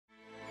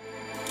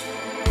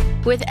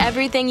With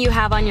everything you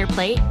have on your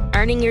plate,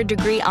 earning your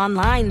degree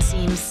online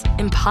seems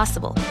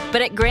impossible.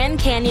 But at Grand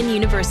Canyon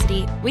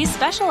University, we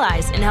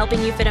specialize in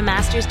helping you fit a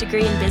master's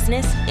degree in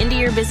business into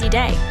your busy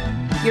day.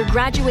 Your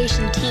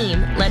graduation team,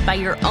 led by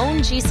your own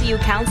GCU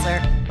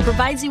counselor,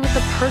 provides you with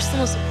the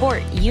personal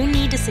support you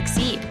need to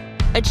succeed.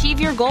 Achieve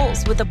your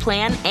goals with a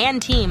plan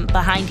and team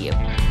behind you.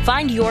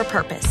 Find your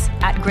purpose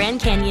at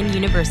Grand Canyon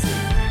University.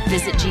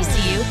 Visit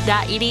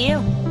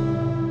gcu.edu.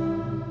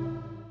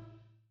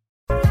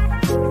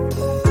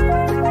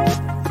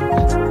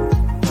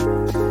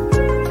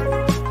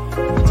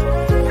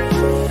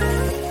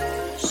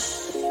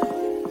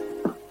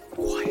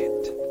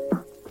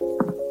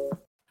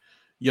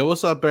 Yo,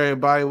 what's up,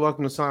 everybody?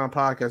 Welcome to Silent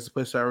Podcast, the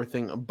place for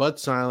everything but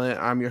silent.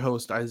 I'm your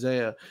host,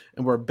 Isaiah,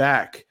 and we're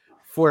back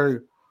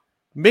for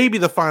maybe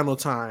the final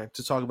time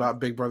to talk about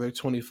Big Brother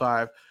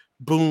 25.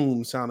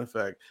 Boom sound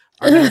effect.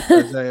 I'm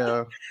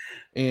Isaiah,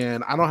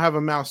 and I don't have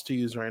a mouse to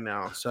use right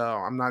now, so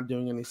I'm not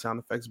doing any sound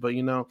effects. But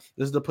you know,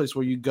 this is the place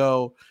where you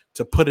go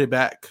to put it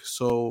back.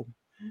 So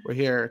we're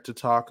here to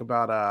talk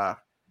about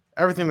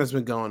everything that's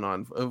been going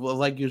on.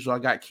 Like usual, I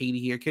got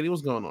Katie here. Katie,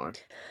 what's going on?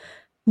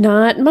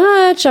 Not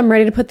much. I'm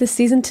ready to put this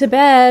season to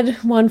bed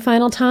one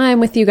final time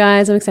with you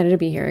guys. I'm excited to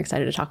be here,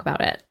 excited to talk about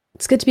it.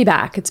 It's good to be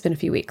back. It's been a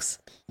few weeks.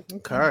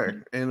 Okay.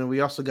 And we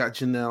also got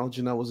Janelle.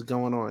 Janelle, what's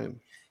going on?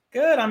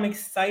 Good. I'm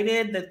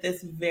excited that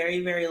this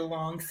very, very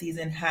long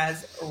season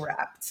has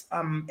wrapped.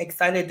 I'm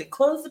excited to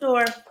close the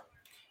door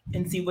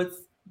and see what's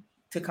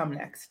to come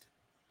next.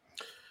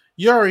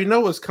 You already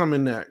know what's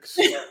coming next.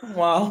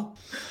 Well,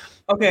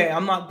 okay,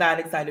 I'm not that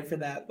excited for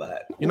that,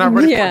 but you're not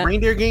ready for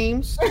reindeer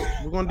games?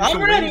 We're going to do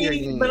some ready, reindeer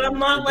games. But I'm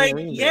not like,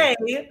 yay.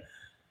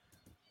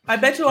 I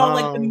bet you all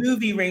like the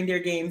movie reindeer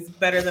games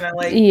better than I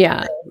like.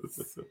 Yeah.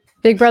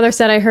 Big Brother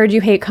said, I heard you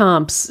hate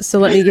comps, so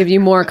let me give you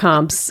more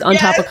comps on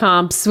top of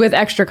comps with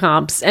extra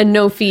comps and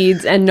no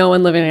feeds and no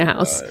one living in a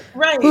house.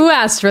 Right. Who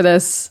asked for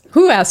this?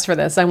 Who asked for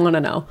this? I want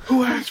to know.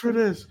 Who asked for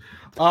this?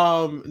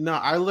 No,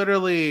 I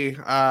literally...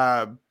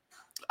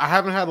 I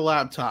haven't had a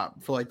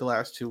laptop for like the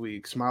last 2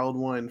 weeks. My old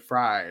one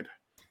fried,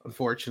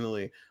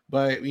 unfortunately.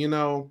 But you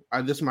know,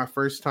 this is my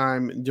first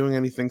time doing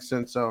anything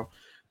since. So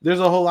there's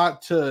a whole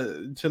lot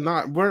to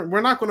not.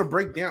 We're not going to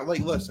break down.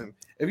 Like, listen,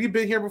 if you've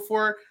been here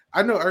before,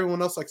 I know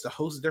everyone else likes to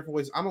host different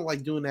ways. I don't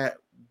like doing that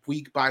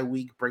week by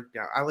week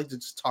breakdown. I like to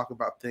just talk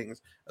about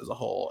things as a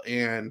whole.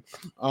 And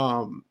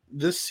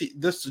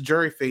this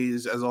jury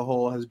phase as a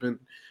whole has been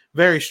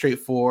very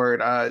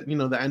straightforward. You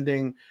know, the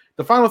ending.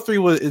 The final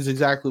three is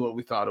exactly what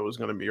we thought it was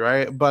going to be,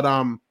 right? But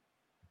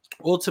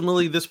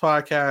ultimately, this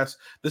podcast,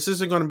 this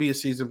isn't going to be a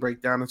season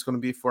breakdown. It's going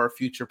to be for a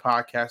future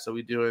podcast that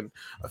we do in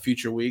a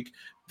future week.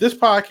 This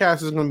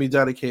podcast is going to be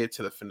dedicated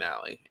to the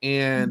finale.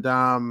 And,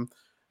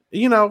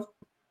 you know,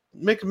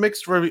 make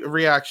mixed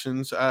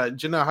reactions.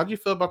 Janelle, how do you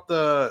feel about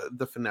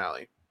the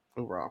finale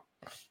overall?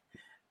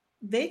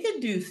 They could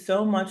do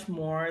so much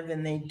more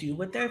than they do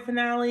with their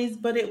finales,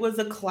 but it was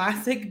a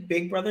classic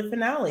Big Brother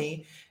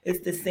finale.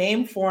 It's the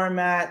same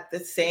format, the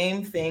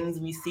same things.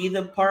 We see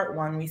the part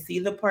one, we see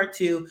the part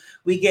two.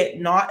 We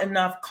get not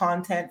enough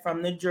content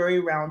from the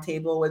jury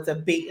roundtable. It's a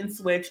bait and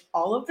switch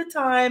all of the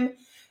time.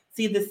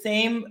 See the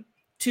same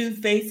two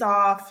face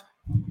off,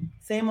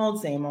 same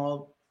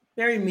old.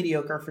 Very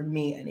mediocre for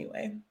me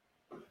anyway.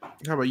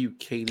 How about you,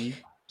 Katie?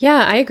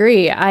 Yeah, I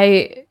agree.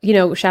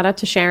 Shout out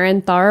to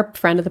Sharon Tharp,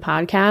 friend of the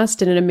podcast,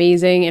 did an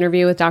amazing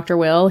interview with Dr.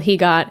 Will. He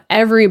got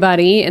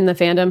everybody in the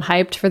fandom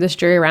hyped for this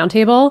jury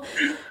roundtable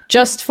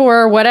just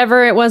for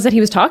whatever it was that he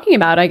was talking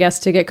about, I guess,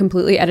 to get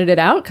completely edited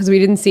out because we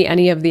didn't see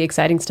any of the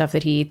exciting stuff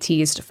that he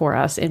teased for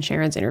us in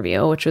Sharon's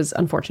interview, which was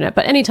unfortunate.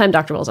 But anytime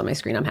Dr. Will's on my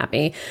screen, I'm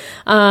happy.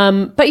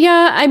 But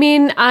yeah, I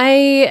mean,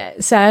 I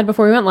said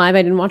before we went live,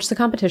 I didn't watch the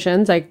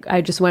competitions.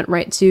 I just went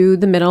right to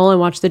the middle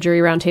and watched the jury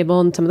roundtable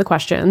and some of the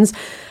questions.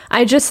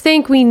 I just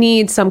think we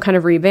need some kind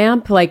of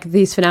revamp. Like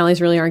these finales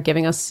really aren't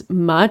giving us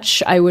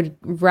much. I would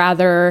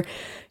rather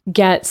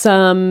get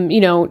some,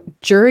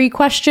 jury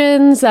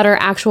questions that are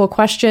actual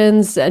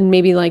questions and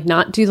maybe like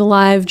not do the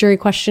live jury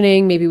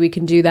questioning. Maybe we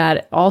can do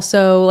that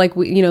also like,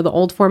 the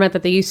old format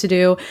that they used to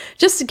do.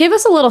 Just give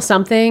us a little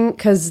something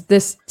because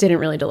this didn't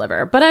really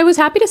deliver. But I was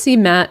happy to see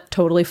Matt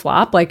totally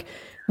flop. Like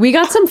we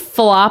got some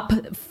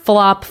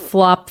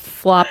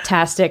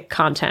flop-tastic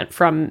content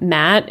from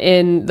Matt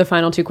in the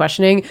final two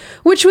questioning,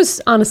 which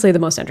was honestly the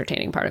most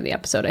entertaining part of the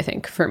episode, I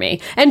think, for me.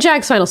 And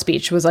Jag's final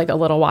speech was like a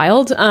little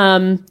wild. So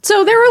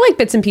there were like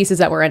bits and pieces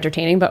that were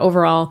entertaining, but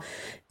overall,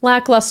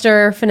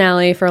 lackluster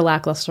finale for a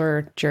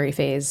lackluster jury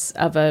phase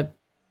of a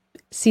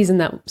season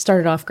that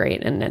started off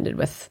great and ended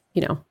with,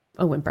 a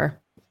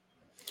whimper.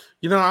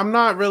 I'm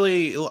not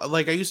really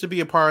like I used to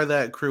be a part of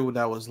that crew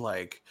that was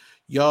like,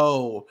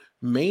 yo,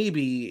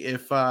 maybe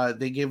if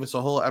they gave us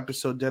a whole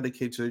episode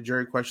dedicated to the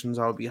jury questions,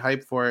 I would be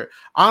hyped for it.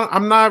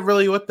 I'm not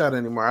really with that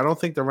anymore. I don't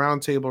think the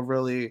roundtable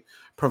really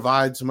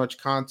provides much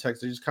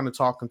context. They just kind of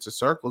talk into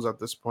circles at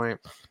this point.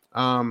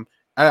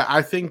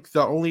 I think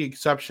the only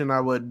exception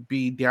I would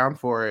be down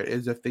for it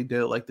is if they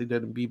did it like they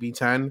did in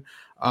BB10.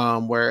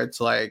 where it's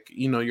like,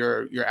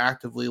 you're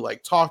actively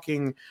like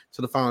talking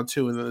to the final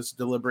two, and then it's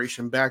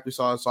deliberation back. We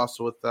saw this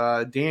also with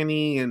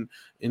Danny and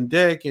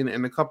Dick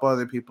and a couple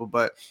other people,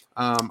 but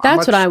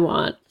that's what I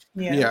want.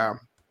 Yeah.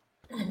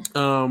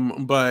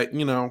 But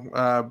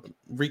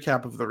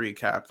recap of the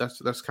recap.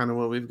 That's kind of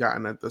what we've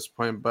gotten at this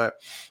point. But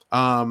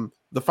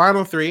the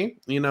final three,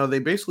 they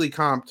basically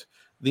comped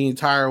the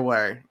entire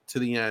way to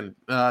the end.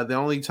 The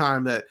only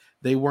time that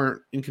they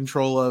weren't in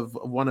control of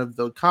one of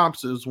the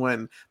comps is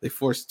when they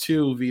forced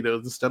 2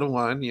 vetoes instead of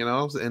 1,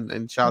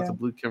 and shout out to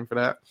Blue Kim for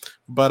that.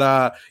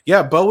 But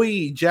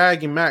Bowie,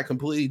 Jag, and Matt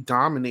completely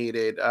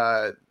dominated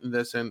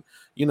this. And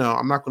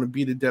I'm not going to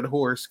beat a dead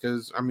horse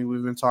because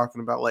we've been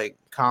talking about like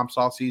comps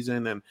all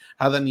season and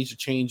how that needs to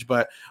change.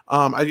 But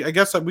I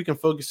guess that we can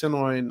focus in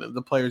on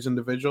the players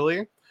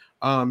individually.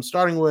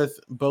 Starting with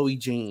Bowie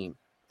Jane.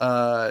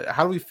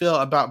 How do we feel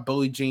about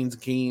Bowie Jane's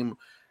game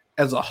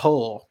as a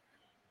whole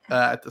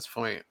at this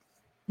point?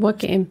 What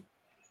game?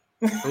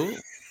 Ooh.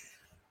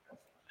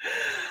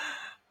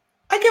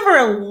 I give her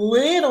a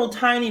little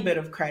tiny bit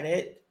of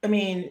credit.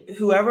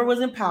 Whoever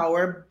was in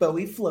power,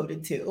 Bowie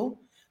floated to.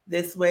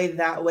 This way,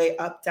 that way,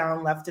 up,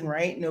 down, left, and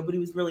right. Nobody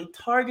was really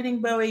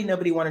targeting Bowie.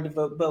 Nobody wanted to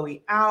vote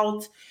Bowie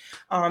out.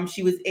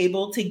 She was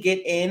able to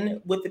get in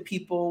with the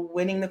people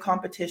winning the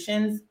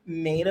competitions,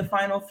 made a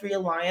final 3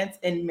 alliance,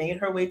 and made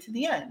her way to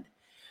the end.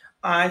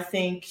 I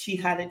think she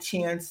had a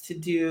chance to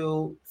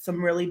do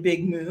some really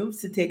big moves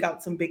to take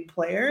out some big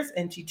players,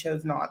 and she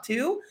chose not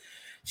to.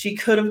 She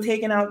could have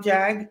taken out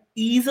Jag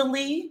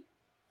easily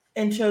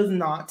and chose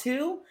not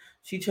to.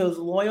 She chose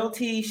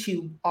loyalty.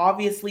 She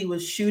obviously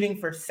was shooting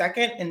for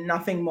second and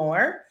nothing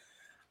more.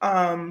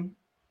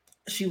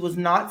 She was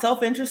not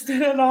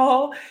self-interested at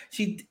all.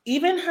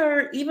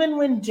 Even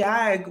when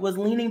Jag was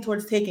leaning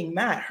towards taking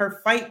Matt, her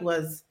fight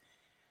was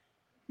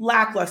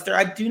lackluster.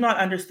 I do not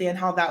understand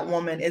how that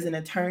woman is an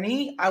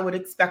attorney. I would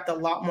expect a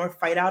lot more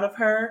fight out of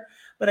her,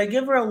 but I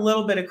give her a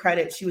little bit of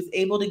credit. She was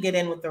able to get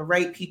in with the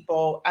right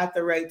people at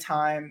the right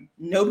time.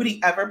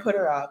 Nobody ever put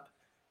her up.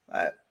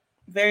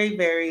 Very,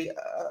 very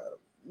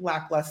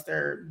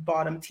lackluster,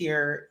 bottom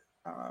tier,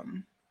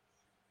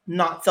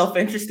 not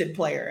self-interested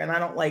player. And I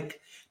don't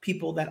like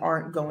people that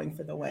aren't going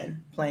for the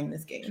win playing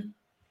this game.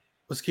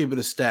 Let's keep it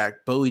a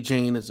stack. Bowie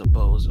Jane is a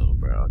bozo,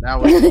 bro. That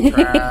was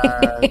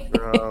trash,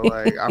 bro.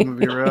 Like, I'm gonna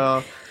be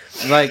real.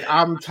 Like,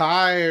 I'm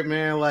tired,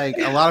 man. Like,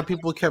 a lot of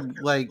people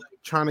kept like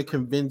trying to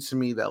convince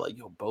me that like,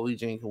 Bowie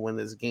Jane can win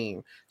this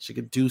game. She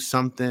could do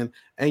something.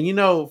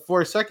 And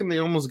for a second, they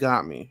almost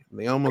got me.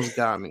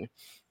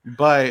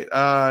 But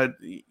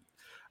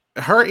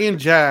her and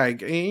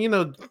Jag,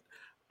 and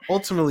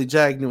ultimately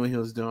Jag knew what he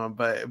was doing.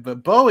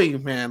 But Bowie,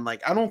 man,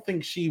 like, I don't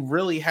think she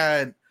really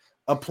had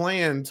a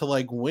plan to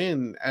like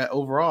win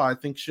overall. I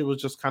think she was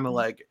just kind of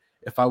like,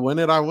 if I win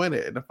it, I win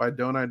it, and if I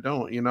don't, I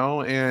don't.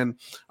 And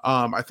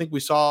I think we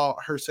saw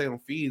her say on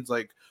feeds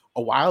like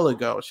a while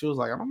ago. She was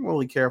like, I don't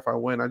really care if I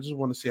win. I just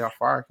want to see how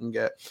far I can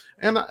get.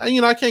 And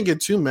I can't get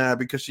too mad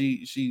because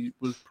she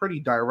was pretty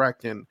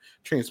direct and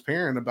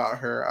transparent about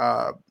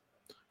her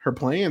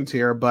plans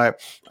here.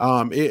 But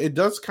it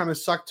does kind of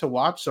suck to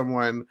watch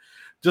someone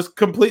just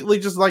completely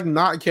just like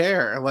not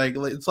care. Like,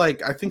 it's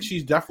like, I think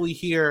she's definitely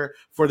here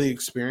for the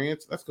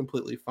experience. That's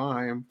completely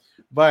fine.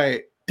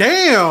 But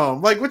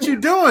damn, like, what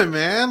you doing,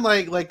 man?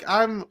 Like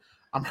I'm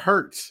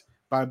hurt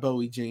by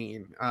Bowie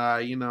Jane,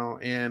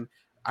 and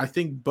I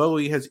think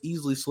Bowie has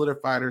easily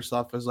solidified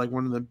herself as like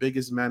one of the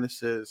biggest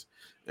menaces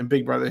in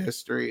Big Brother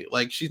history.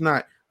 Like, she's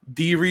not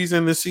the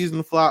reason this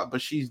season flopped,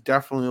 but she's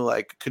definitely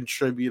like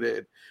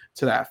contributed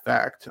to that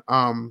fact.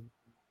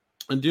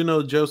 I do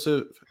know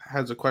Joseph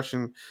has a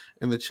question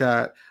in the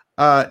chat.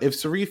 If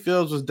Cirie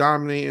Fields was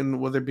dominating,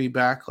 will there be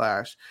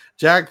backlash?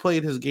 Jag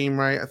played his game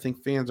right. I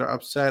think fans are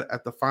upset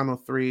at the final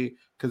 3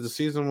 because the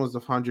season was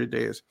 100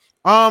 days.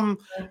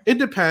 It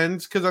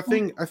depends, because I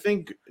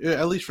think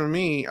at least for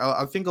me,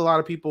 I think a lot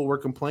of people were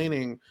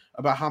complaining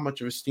about how much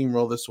of a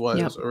steamroll this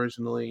was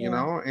originally,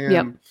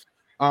 and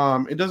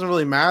it doesn't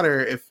really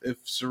matter if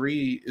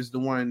Cirie is the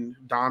one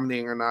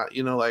dominating or not.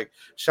 Like,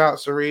 shout out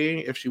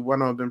Cirie, if she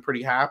won, I've been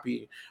pretty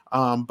happy.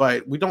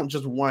 But we don't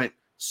just want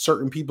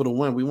certain people to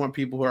win. We want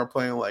people who are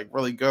playing like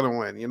really good to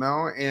win,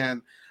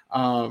 and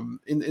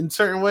in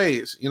certain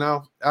ways,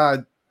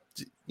 Cirie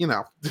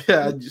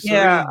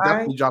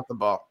definitely dropped the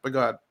ball. But go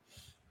ahead.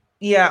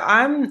 Yeah,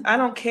 I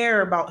don't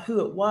care about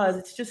who it was.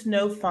 It's just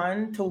no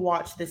fun to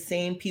watch the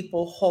same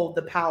people hold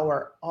the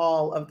power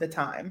all of the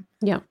time.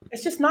 Yeah.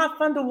 It's just not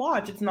fun to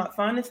watch. It's not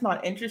fun. It's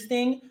not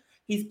interesting.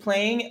 He's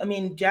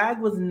playing. Jag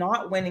was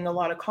not winning a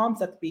lot of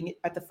comps at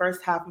the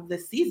first half of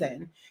this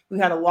season. We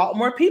had a lot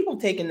more people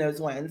taking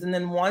those wins. And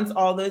then once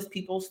all those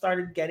people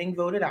started getting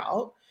voted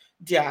out,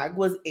 Jag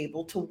was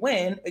able to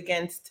win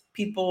against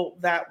people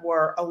that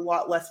were a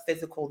lot less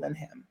physical than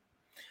him.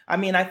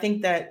 I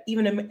think that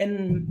even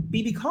in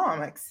BB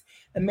Comics,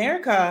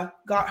 America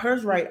got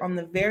hers right on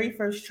the very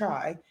first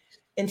try,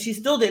 and she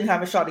still didn't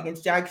have a shot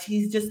against Jag.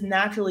 He's just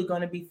naturally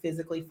going to be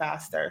physically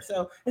faster.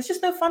 So it's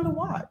just no fun to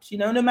watch,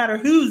 no matter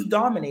who's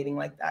dominating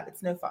like that.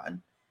 It's no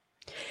fun.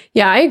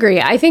 Yeah, I agree.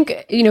 I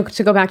think,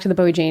 to go back to the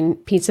Bowie Jane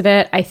piece of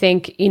it, I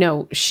think,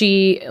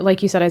 she,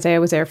 like you said,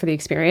 Isaiah was there for the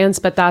experience,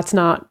 but that's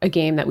not a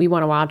game that we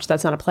want to watch.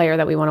 That's not a player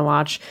that we want to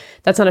watch.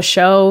 That's not a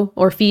show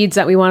or feeds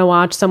that we want to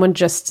watch. Someone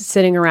just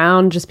sitting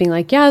around, just being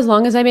like, yeah, as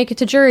long as I make it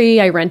to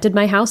jury, I rented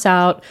my house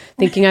out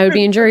thinking I would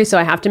be in jury, so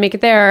I have to make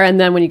it there. And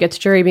then when you get to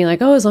jury, being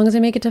like, oh, as long as I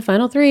make it to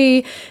final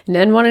 3, and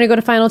then wanting to go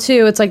to final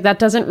 2, it's like, that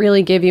doesn't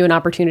really give you an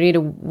opportunity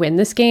to win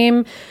this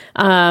game.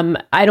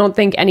 I don't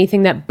think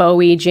anything that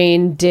Bowie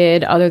Jane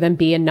did other than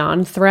be a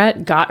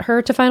non-threat got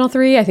her to final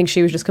 3. I think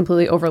she was just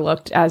completely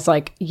overlooked as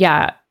like,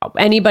 yeah,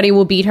 anybody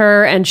will beat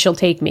her and she'll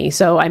take me,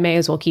 so I may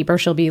as well keep her.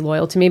 She'll be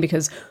loyal to me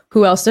because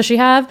who else does she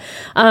have?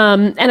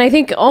 And I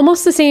think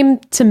almost the same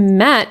to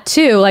Matt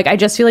too. Like, I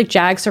just feel like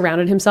Jag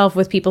surrounded himself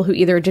with people who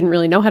either didn't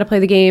really know how to play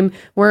the game,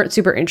 weren't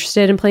super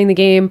interested in playing the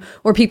game,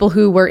 or people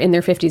who were in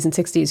their 50s and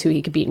 60s who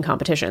he could beat in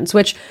competitions,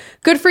 which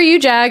good for you,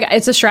 Jag.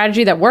 It's a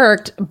strategy that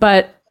worked,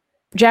 but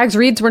Jag's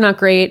reads were not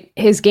great.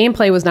 His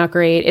gameplay was not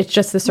great. It's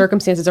just the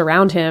circumstances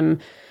around him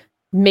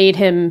made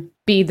him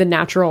be the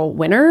natural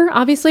winner,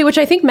 obviously, which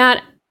I think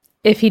Matt,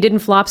 if he didn't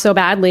flop so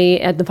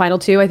badly at the final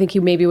 2, I think he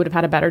maybe would have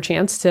had a better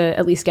chance to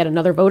at least get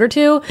another vote or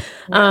 2.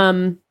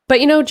 Yeah.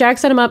 But, Jag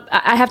set him up.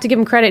 I have to give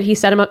him credit. He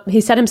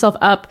set himself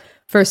up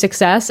for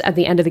success at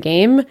the end of the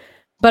game.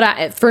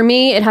 But for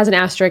me, it has an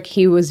asterisk.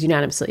 He was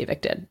unanimously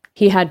evicted.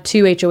 He had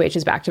 2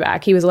 HOHs back to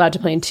back. He was allowed to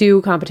play in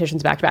 2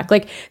 competitions back to back.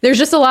 Like, there's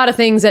just a lot of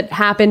things that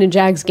happened in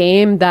Jag's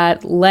game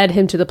that led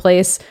him to the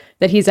place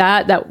that he's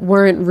at that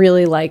weren't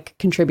really like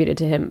contributed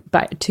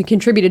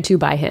to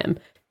by him.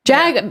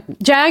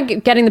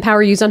 Jag getting the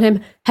power used on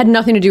him had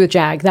nothing to do with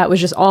Jag. That was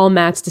just all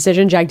Matt's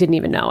decision. Jag didn't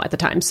even know at the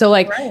time. So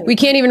like, we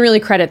can't even really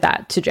credit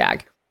that to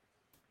Jag.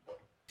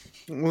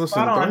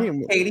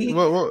 Listen, Katie.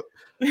 Go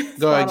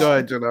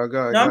ahead, Jenna. Go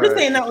ahead. No, I'm just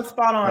saying that was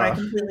spot on. I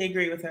completely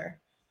agree with her.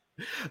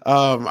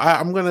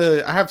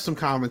 I have some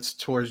comments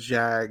towards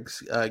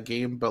Jag's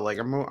game, but like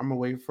I'm gonna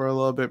wait for a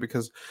little bit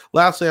because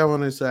lastly I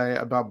want to say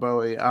about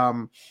Bowie.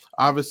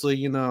 Obviously,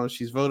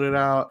 she's voted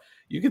out.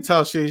 You can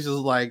tell she's just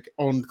like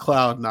on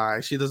cloud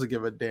 9. She doesn't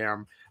give a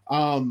damn.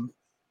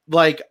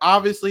 Like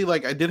obviously,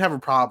 like I did have a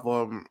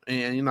problem,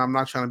 and I'm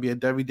not trying to be a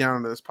Debbie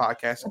Downer to this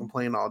podcast and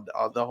complain all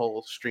the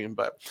whole stream,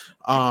 but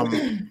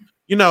I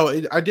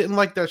didn't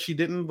like that she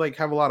didn't like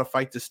have a lot of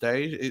fight to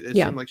stay. It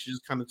seemed like she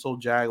just kind of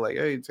told Jag like,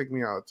 "Hey, take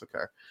me out, it's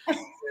okay."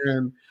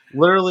 And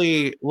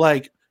literally,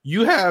 like,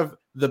 you have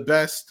the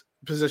best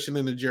position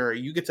in the jury.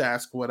 You get to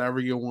ask whatever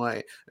you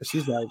want, and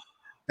she's like,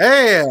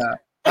 "Hey,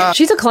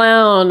 she's a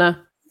clown."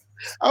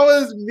 How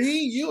was me,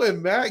 you,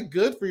 and Matt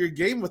good for your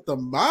game with the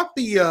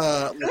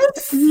Mafia?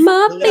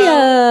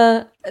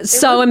 Mafia.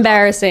 So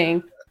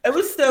embarrassing. It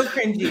was so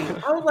cringy.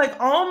 I was like,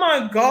 oh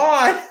my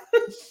God.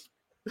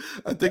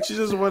 I think she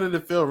just wanted to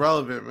feel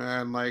relevant,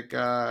 man. Like,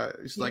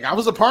 she's like, I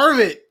was a part of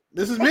it.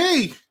 This is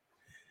me.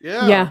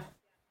 Yeah. Yeah.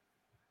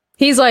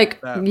 He's like,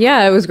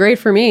 yeah, it was great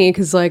for me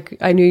because, like,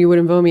 I knew you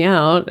wouldn't vote me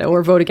out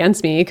or vote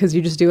against me because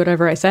you just do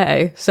whatever I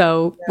say.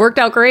 So worked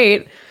out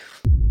great.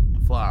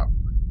 Flop.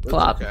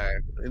 Okay.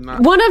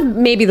 One of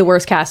maybe the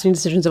worst casting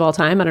decisions of all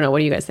time. I don't know. What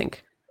do you guys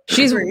think?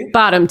 She's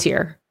bottom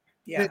tier.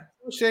 Yeah.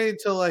 No shade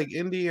to like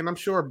Indy, and I'm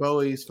sure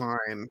Bowie's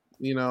fine,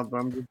 but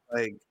I'm just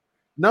like,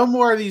 no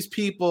more of these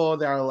people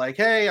that are like,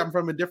 hey, I'm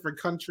from a different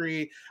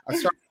country. I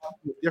started off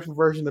with a different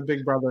version of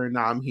Big Brother, and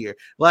now I'm here.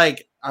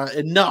 Like,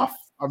 enough.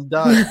 I'm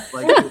done.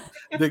 Like,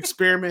 the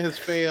experiment has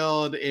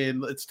failed,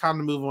 and it's time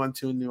to move on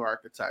to a new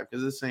archetype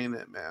because this ain't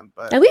it, man.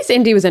 But at least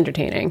Indy was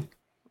entertaining.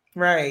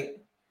 Right.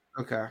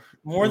 Okay.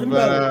 More than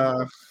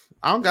Bowie.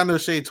 I don't got no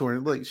shade to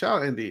her. Like,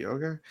 shout out Indy,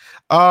 okay?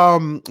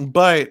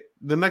 But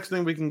the next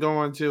thing we can go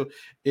on to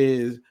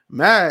is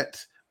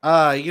Matt.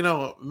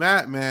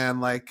 Matt,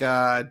 man, like,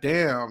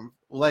 damn.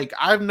 Like,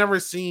 I've never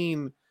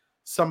seen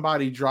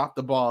somebody drop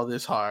the ball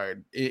this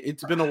hard.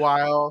 It's been a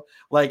while.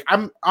 Like,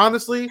 I'm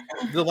honestly,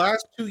 the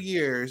last 2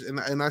 years,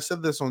 and I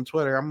said this on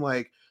Twitter, I'm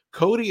like,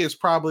 Cody is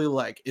probably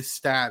like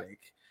ecstatic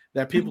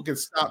that people can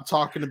stop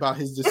talking about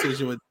his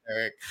decision with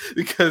Derek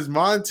because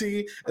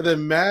Monty and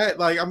then Matt,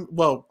 like,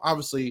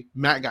 obviously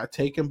Matt got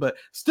taken, but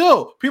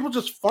still people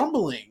just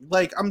fumbling.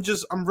 Like, I'm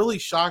really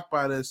shocked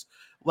by this.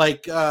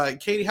 Like,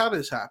 Katie, how did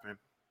this happen?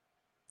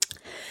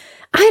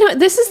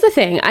 This is the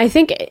thing. I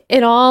think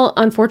it all,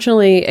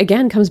 unfortunately,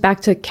 again, comes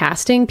back to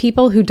casting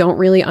people who don't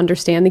really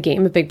understand the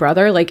game of Big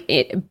Brother.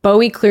 Like,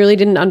 Bowie clearly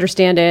didn't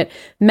understand it.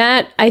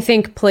 Matt, I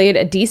think, played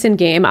a decent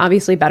game,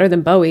 obviously better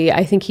than Bowie.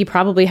 I think he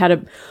probably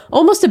had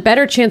almost a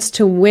better chance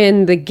to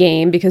win the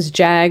game because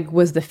Jag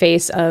was the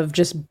face of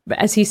just,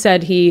 as he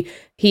said, he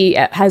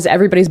has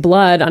everybody's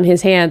blood on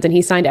his hands and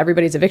he signed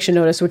everybody's eviction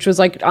notice, which was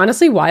like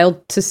honestly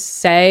wild to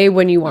say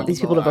when you want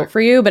these people to vote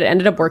for you, but it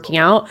ended up working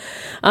out.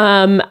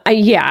 Matt,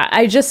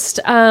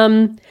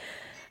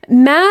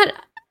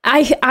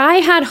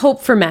 I had hope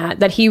for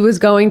Matt that he was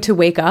going to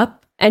wake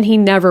up and he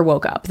never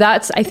woke up.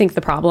 That's, I think,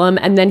 the problem.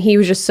 And then he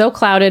was just so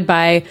clouded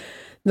by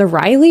the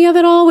Riley of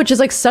it all, which is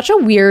like such a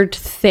weird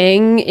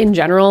thing in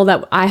general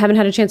that I haven't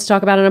had a chance to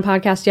talk about on a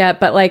podcast yet.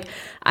 But like,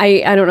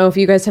 I don't know if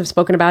you guys have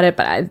spoken about it,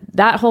 but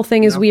that whole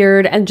thing is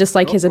weird. And just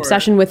like his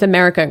obsession with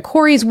America and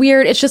Corey's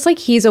weird. It's just like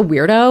he's a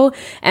weirdo.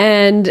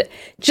 And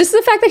just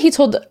the fact that he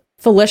told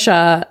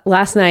Felicia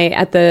last night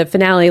at the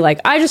finale, like,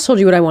 I just told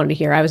you what I wanted to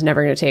hear. I was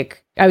never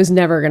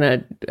going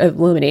to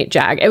eliminate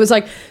Jag. It was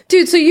like,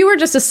 dude, so you were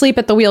just asleep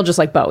at the wheel, just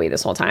like Bowie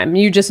this whole time.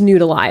 You just knew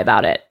to lie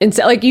about it. And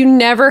so, like, you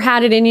never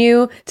had it in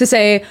you to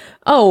say,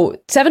 oh,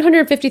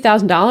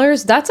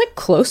 $750,000, that's like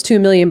close to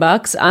 $1 million.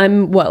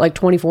 I'm what, like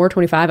 24,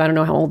 25? I don't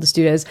know how old this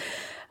dude is.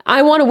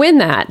 I want to win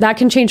that. That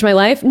can change my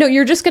life. No,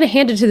 you're just going to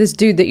hand it to this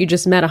dude that you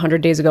just met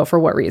 100 days ago for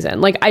what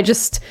reason? Like,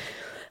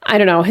 I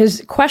don't know.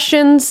 His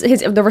questions,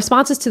 the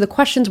responses to the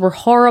questions were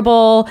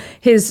horrible.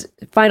 His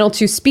final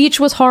 2 speech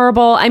was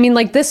horrible. I mean,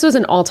 like, this was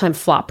an all-time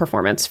flop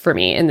performance for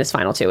me in this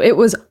final 2. It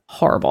was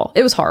horrible.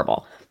 It was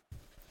horrible.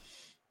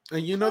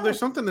 And there's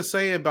something to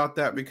say about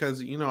that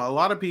because, a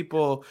lot of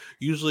people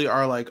usually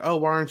are like, oh,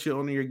 why aren't you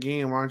owning your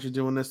game? Why aren't you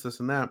doing this, this,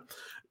 and that?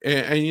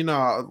 And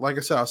like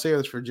I said, I'll say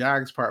this for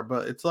Jag's part,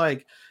 but it's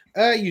like,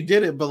 you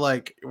did it, but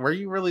like, were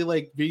you really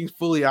like being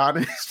fully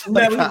honest?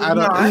 Like, No, I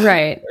don't,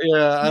 right. Yeah,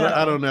 No.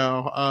 I don't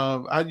know.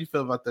 How do you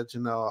feel about that,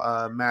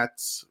 Janelle?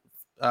 Matt's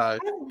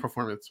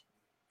performance.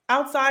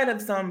 Outside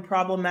of some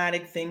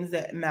problematic things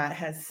that Matt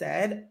has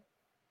said,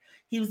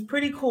 he was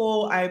pretty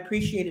cool. I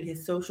appreciated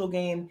his social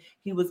game.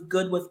 He was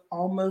good with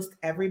almost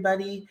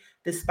everybody,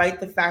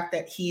 despite the fact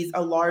that he's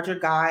a larger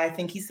guy. I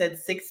think he said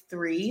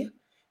 6'3".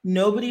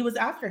 Nobody was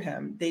after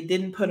him. They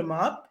didn't put him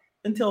up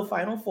until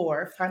Final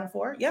Four. Final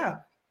Four, yeah.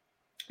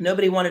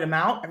 Nobody wanted him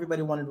out.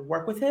 Everybody wanted to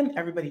work with him.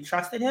 Everybody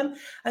trusted him.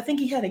 I think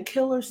he had a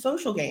killer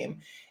social game.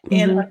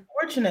 And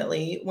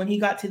unfortunately, when he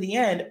got to the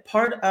end,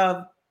 part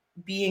of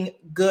being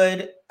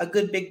a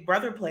good big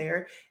brother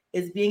player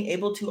is being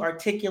able to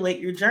articulate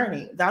your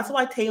journey. That's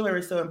why Taylor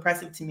is so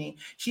impressive to me.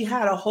 She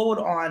had a hold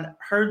on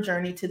her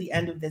journey to the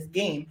end of this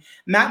game.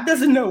 Matt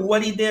doesn't know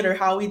what he did or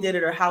how he did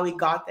it or how he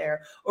got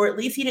there, or at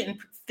least he didn't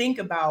think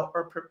about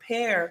or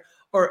prepare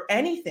or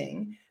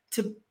anything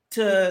to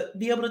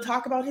be able to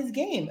talk about his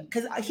game,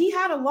 because he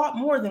had a lot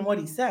more than what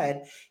he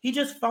said. He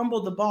just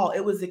fumbled the ball. It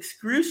was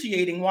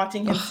excruciating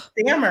watching him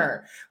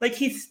stammer. Like,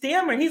 he's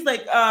stammering. He's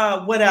like,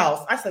 what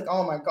else? I was like,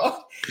 oh my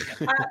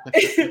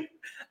God.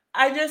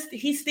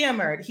 He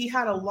stammered. He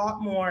had a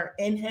lot more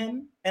in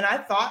him. And I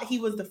thought he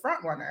was the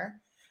front runner.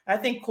 I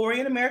think Corey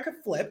and America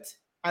flipped.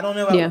 I don't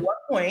know at what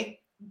point,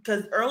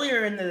 because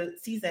earlier in the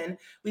season,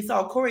 we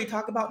saw Corey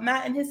talk about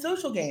Matt and his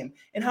social game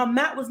and how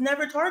Matt was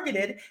never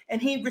targeted.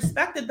 And he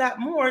respected that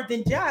more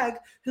than Jag,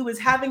 who was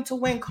having to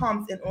win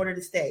comps in order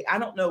to stay. I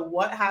don't know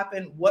what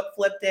happened, what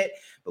flipped it.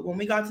 But when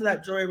we got to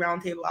that jury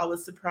roundtable, I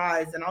was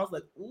surprised. And I was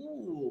like,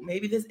 ooh,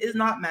 maybe this is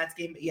not Matt's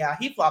game. But yeah,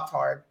 he flopped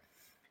hard.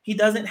 He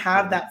doesn't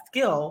have that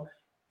skill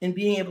in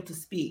being able to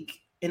speak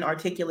and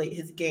articulate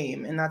his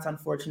game. And that's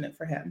unfortunate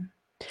for him.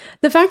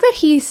 The fact that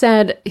he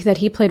said that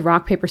he played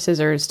rock, paper,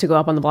 scissors to go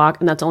up on the block,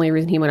 and that's the only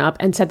reason he went up,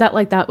 and said that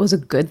like that was a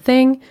good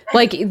thing.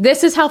 Like,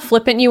 this is how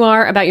flippant you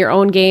are about your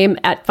own game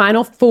at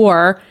Final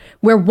Four,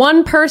 where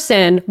one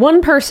person,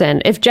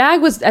 if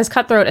Jag was as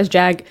cutthroat as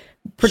Jag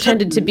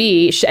pretended to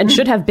be and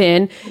should have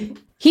been,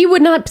 he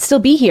would not still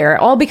be here,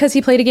 all because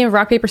he played a game of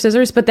rock, paper,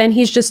 scissors, but then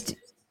he's just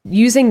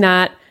using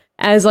that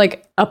as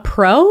like a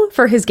pro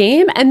for his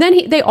game. And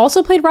then they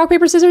also played rock,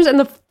 paper, scissors in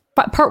the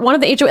part 1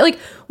 of the HOA. Like,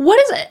 what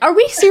is it? Are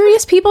we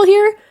serious people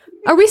here?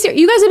 Are we serious?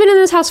 You guys have been in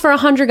this house for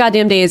 100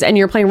 goddamn days and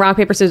you're playing rock,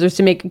 paper, scissors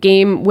to make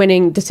game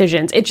winning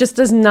decisions. It just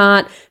does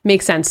not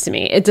make sense to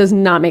me. It does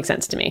not make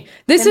sense to me.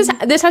 This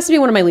has to be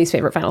one of my least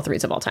favorite Final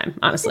Threes of all time,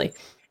 honestly.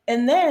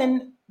 And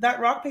then that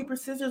rock, paper,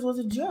 scissors was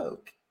a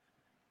joke.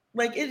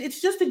 Like, it's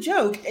just a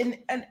joke. And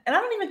I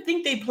don't even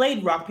think they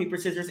played rock, paper,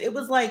 scissors. It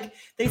was like,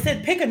 they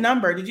said, pick a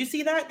number. Did you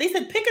see that? They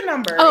said, pick a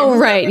number. Oh,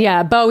 right.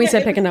 Yeah. Bowie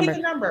said, pick a number. Pick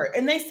a number.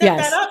 And they set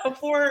that up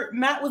before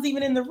Matt was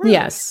even in the room.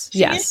 Yes.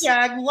 She and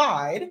Jag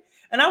lied.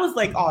 And I was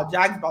like, oh,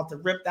 Jag's about to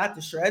rip that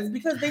to shreds,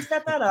 because they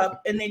set that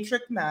up and they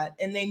tricked Matt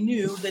and they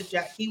knew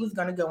that he was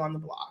going to go on the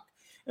block.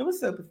 It was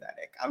so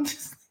pathetic. I'm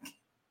just like...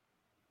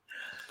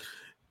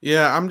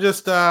 Yeah, I'm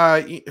just...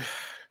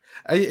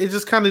 it's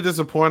just kind of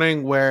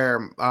disappointing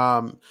where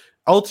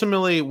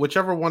ultimately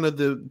whichever one of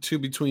the two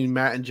between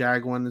Matt and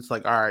Jag won, it's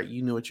like, all right,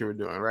 you knew what you were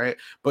doing, right?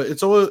 But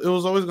it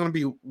was always going to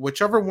be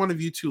whichever one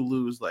of you two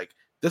lose, like,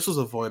 this was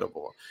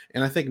avoidable.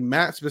 And I think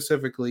Matt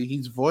specifically,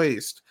 he's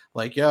voiced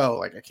like, yo,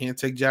 like, I can't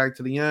take Jag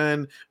to the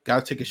end,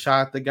 gotta take a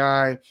shot at the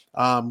guy.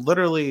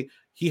 Literally,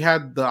 he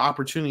had the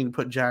opportunity to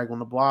put Jag on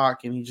the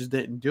block and he just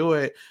didn't do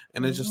it.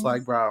 And it's just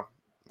like, bro,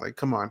 like,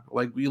 come on.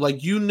 Like,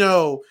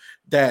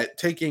 that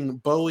taking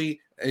Bowie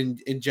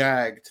and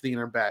Jag to the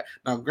inner back.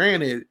 Now,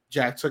 granted,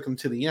 Jag took him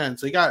to the end.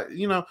 So he got,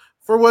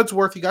 for what it's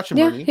worth, he got your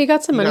money. He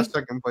got some money. Got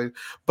second place.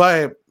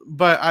 But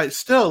I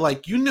still,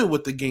 like, you knew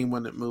what the game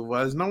winning move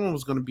was. No one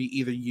was going to be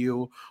either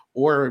you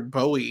or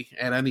Bowie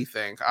at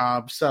anything.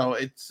 So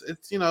it's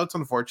it's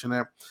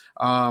unfortunate.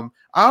 I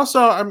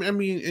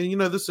mean,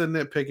 and this is a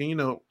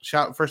nitpicking.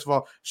 Shout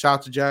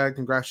out to Jag.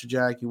 Congrats to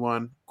Jag. You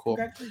won. Cool.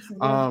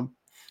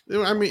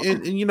 I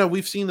mean, and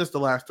we've seen this the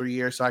last 3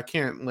 years, so I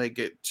can't like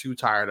get too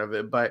tired of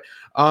it. But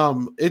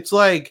it's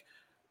like,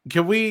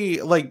 can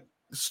we like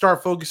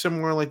start focusing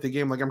more on like the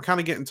game? Like, I'm kind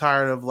of getting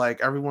tired of like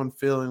everyone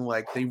feeling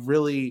like they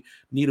really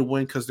need to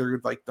win because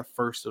they're like the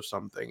first of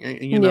something,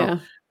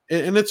 and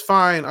it's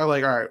fine. I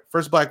like, all right,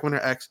 first Black winner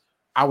X.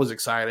 I was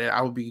excited.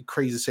 I would be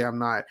crazy to say I'm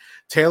not.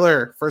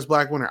 Taylor, first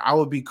Black winner. I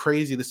would be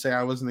crazy to say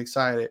I wasn't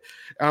excited.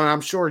 And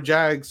I'm sure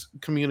Jag's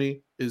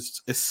community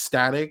is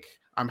ecstatic.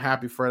 I'm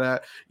happy for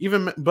that.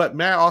 But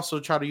Matt also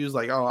tried to use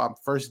like, oh, I'm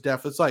first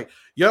deaf. It's like,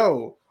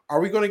 yo, are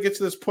we going to get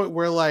to this point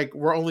where like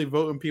we're only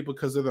voting people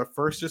because they're the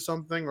first or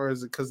something, or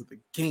is it because of the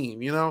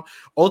game?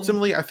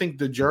 Ultimately, I think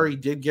the jury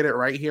did get it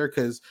right here,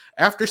 because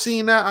after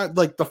seeing that,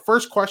 like the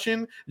first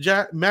question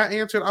Matt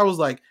answered, I was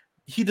like,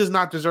 he does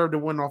not deserve to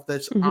win off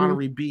this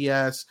honorary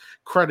BS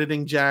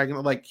crediting Jag,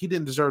 and like he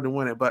didn't deserve to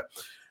win it, but.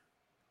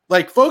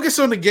 Like, focus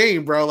on the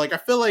game, bro. Like, I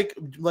feel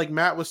like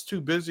Matt was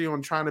too busy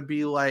on trying to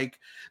be like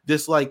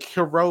this like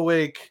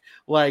heroic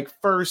like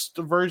first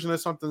version of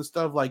something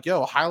stuff. Like,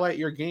 yo, highlight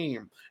your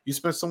game. You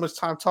spend so much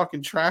time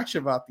talking trash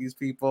about these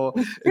people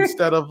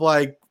instead of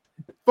like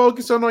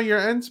focusing on your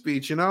end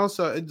speech,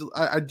 So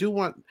I do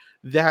want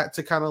that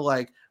to kind of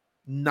like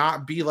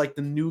not be like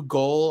the new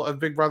goal of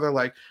Big Brother.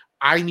 Like,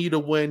 I need to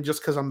win just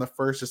because I'm the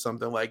first or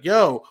something. Like,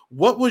 yo,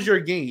 what was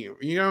your game?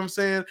 You know what I'm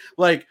saying?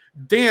 Like,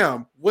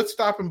 damn, what's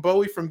stopping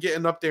Bowie from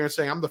getting up there and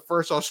saying, I'm the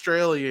first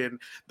Australian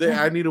that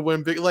I need to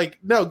win big? Like,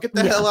 no, get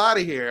the hell out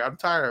of here. I'm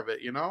tired of it,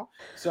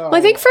 So well,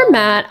 I think for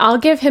Matt, I'll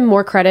give him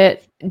more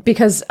credit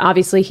because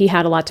obviously he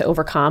had a lot to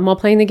overcome while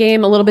playing the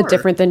game, a little bit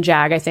different than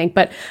Jag, I think.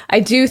 But I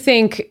do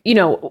think,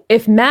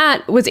 if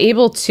Matt was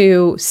able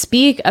to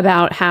speak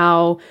about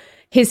how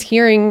his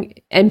hearing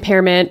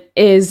impairment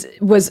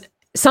was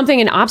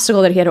something, an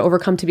obstacle that he had to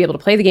overcome to be able to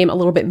play the game a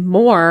little bit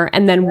more,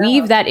 and then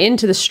weave that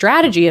into the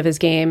strategy of his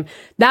game,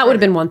 that would have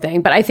been one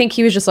thing. But I think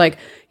he was just like,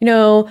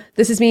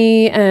 this is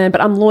me,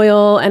 but I'm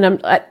loyal,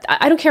 and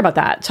I don't care about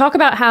that. Talk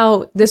about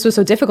how this was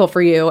so difficult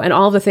for you and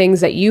all the things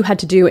that you had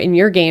to do in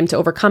your game to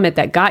overcome it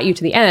that got you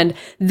to the end.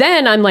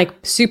 Then I'm like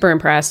super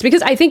impressed,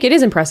 because I think it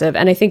is impressive.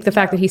 And I think the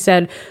fact that he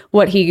said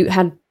what he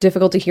had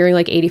difficulty hearing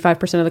like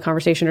 85% of the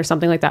conversation or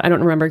something like that. I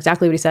don't remember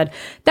exactly what he said.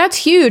 That's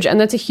huge. And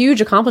that's a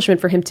huge accomplishment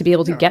for him to be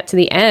able to get to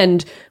the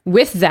end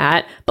with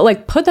that. But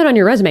like, put that on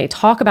your resume,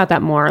 talk about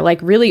that more,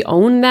 like really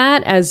own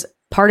that as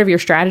part of your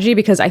strategy,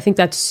 because I think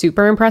that's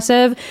super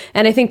impressive.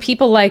 And I think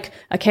people like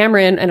a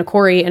Cameron and a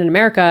Corey and an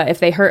America,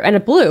 if they heard, and a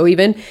Blue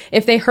even,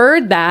 if they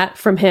heard that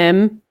from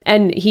him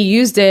and he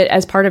used it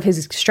as part of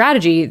his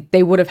strategy,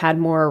 they would have had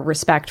more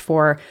respect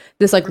for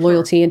this, like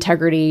loyalty,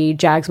 integrity.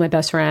 Jag's my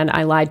best friend.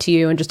 I lied to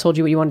you and just told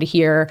you what you wanted to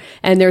hear.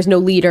 And there's no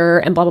leader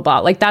and blah, blah, blah.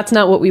 Like, that's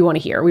not what we want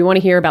to hear. We want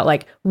to hear about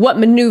like what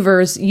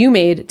maneuvers you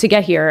made to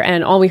get here.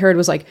 And all we heard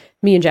was like,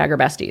 me and Jag are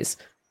besties.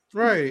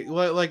 Right.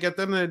 Like at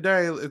the end of the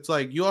day, it's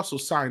like you also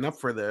sign up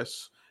for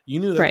this. You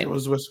knew that there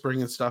was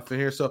whispering and stuff in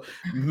here. So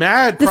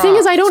mad. The thing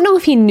is, I don't know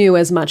if he knew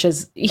as much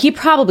as he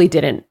probably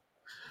didn't.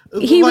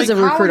 He was a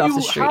recruit off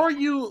the street. How are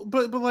you?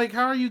 But like,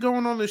 how are you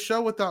going on the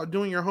show without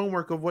doing your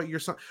homework of what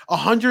you're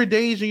 100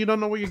 days and you don't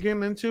know what you're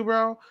getting into,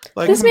 bro?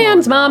 Like, this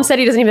man's mom said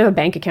he doesn't even have a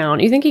bank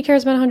account. You think he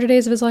cares about 100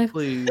 days of his life?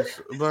 Please,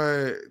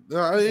 but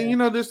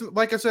this,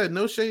 like I said,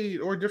 no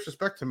shade or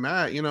disrespect to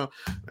Matt.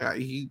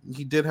 He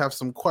did have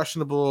some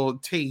questionable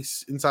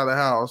tastes inside the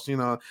house.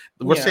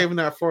 We're saving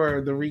that for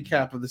the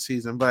recap of the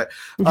season, but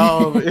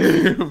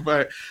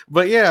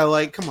but yeah,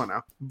 like, come on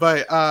now.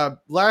 But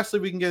lastly,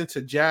 we can get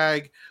into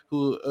Jag,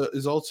 who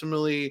is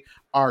ultimately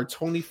our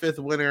 25th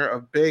winner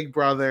of Big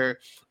Brother.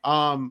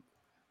 Janelle,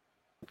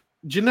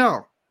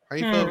 how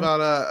you feel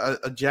about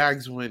a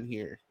Jags win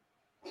here?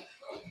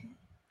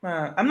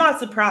 I'm not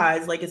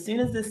surprised. Like, as soon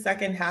as the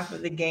second half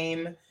of the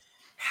game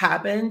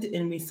happened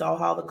and we saw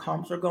how the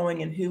comps were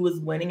going and who was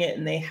winning it,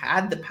 and they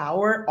had the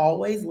power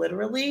always,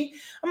 literally,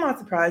 I'm not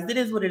surprised. It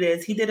is what it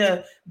is. He did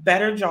a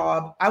better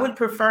job. I would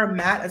prefer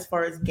Matt as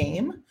far as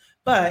game,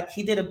 but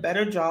he did a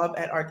better job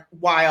at art.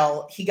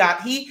 While he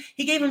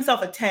gave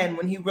himself a 10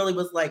 when he really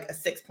was like a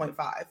 6.5.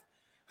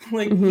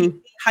 Like, he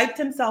hyped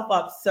himself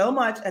up so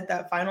much at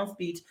that final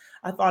speech.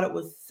 I thought it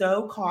was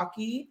so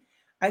cocky.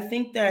 I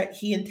think that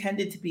he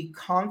intended to be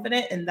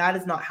confident, and that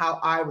is not how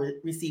I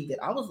received it.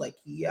 I was like,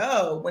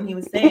 yo, when he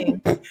was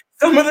saying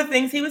some of the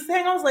things he was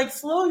saying, I was like,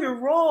 slow your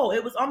roll.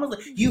 It was almost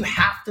like, you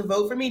have to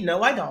vote for me.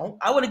 No, I don't.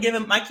 I would have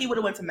given, my key would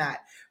have went to Matt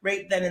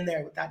right then and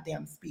there with that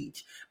damn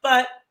speech.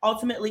 But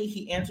ultimately,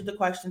 he answered the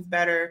questions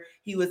better.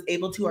 He was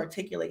able to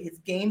articulate his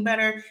game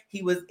better.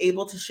 He was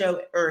able to show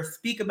or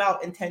speak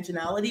about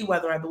intentionality,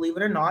 whether I believe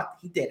it or not.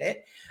 He did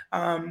it.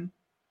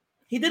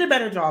 He did a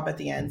better job at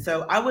the end.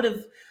 So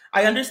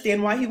I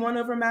understand why he won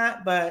over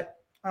Matt, but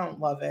I don't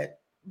love it.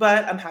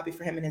 But I'm happy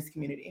for him and his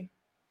community.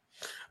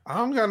 I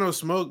don't got no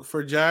smoke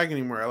for Jag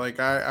anymore. Like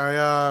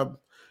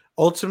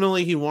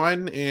ultimately he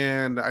won,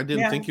 and I didn't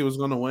Yeah. think he was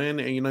going to win.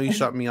 And you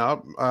shut me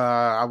up.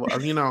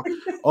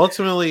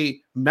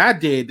 Ultimately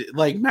Matt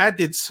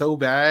did so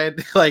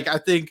bad. Like I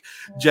think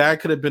Jag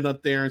could have been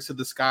up there and said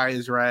the sky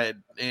is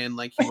red, and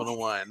like he would have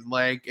won.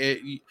 Like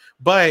it,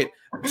 but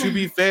to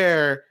be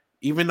fair,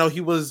 even though he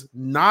was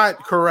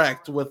not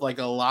correct with like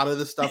a lot of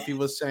the stuff he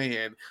was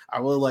saying, I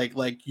will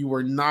like you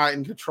were not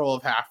in control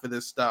of half of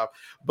this stuff.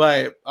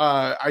 But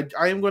I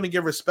am going to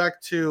give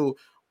respect to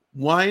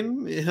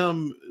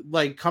him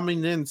like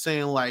coming in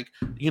saying like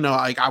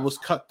like I was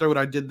cutthroat,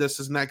 I did this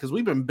and that, because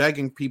we've been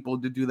begging people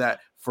to do that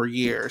for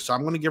years. So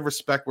I'm going to give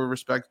respect where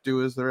respect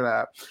due is there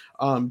that.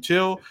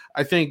 Two,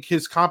 I think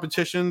his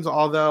competitions,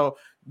 although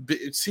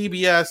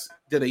CBS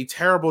did a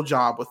terrible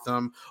job with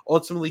them,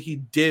 ultimately he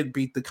did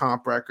beat the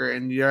comp record,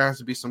 and there has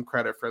to be some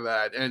credit for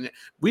that. And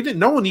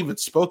no one even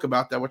spoke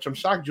about that, which I'm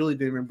shocked Julie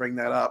didn't even bring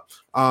that up.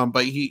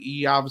 But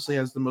he obviously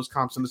has the most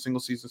comps in a single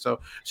season, so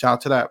shout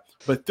out to that.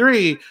 But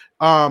three,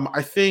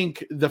 I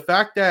think the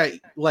fact that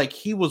like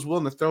he was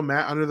willing to throw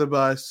Matt under the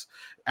bus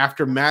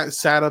after Matt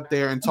sat up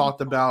there and talked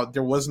about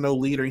there was no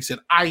leader. He said,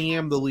 I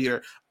am the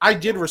leader. I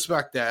did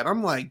respect that.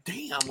 I'm like,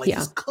 damn, like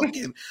he's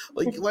cooking.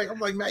 Like I'm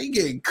like, Matt, you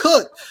getting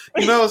cooked.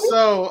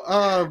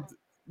 So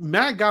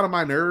Matt got on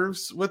my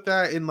nerves with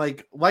that. And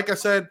like I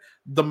said,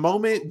 the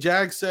moment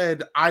Jag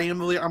said, I am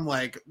the leader, I'm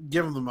like,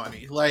 give him the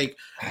money. Like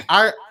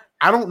I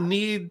don't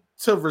need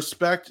to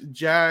respect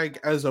Jag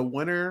as a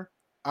winner.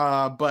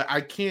 But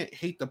I can't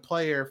hate the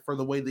player for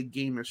the way the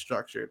game is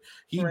structured.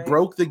 He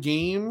broke the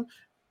game.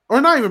 Or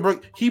not even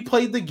broke. He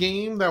played the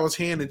game that was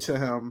handed to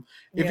him.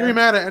 If you're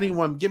mad at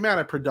anyone, get mad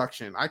at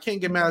production. I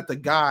can't get mad at the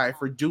guy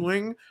for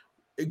doing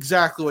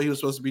exactly what he was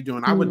supposed to be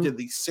doing. I would have did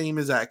the same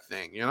exact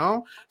thing,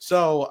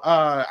 So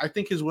I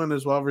think his win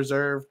is well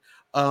reserved.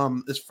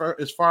 As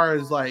far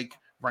as like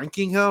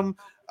ranking him,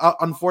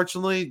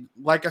 unfortunately,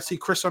 like I see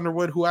Chris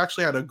Underwood, who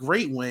actually had a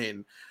great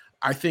win.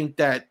 I think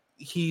that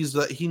he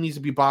needs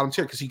to be bottom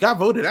tier because he got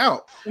voted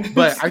out.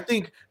 But I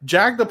think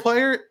Jag the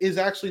player is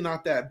actually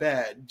not that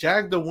bad.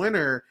 Jag the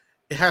winner,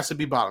 it has to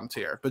be bottom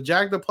tier. But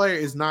Jag the player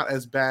is not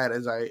as bad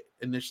as I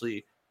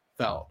initially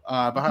felt.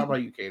 But how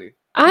about you, Katie?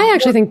 I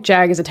actually think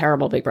Jag is a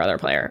terrible Big Brother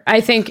player.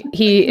 I think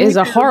he is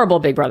a horrible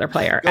Big Brother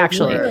player,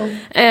 actually.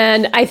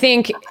 And I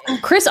think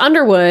Chris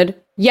Underwood,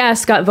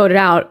 yes, got voted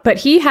out, but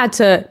he had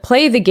to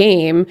play the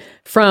game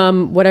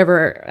from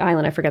whatever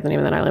island, I forget the name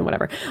of that island,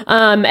 whatever,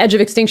 Edge of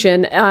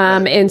Extinction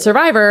in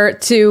Survivor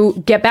to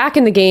get back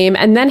in the game,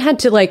 and then had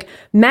to like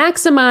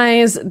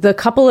maximize the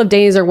couple of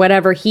days or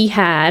whatever he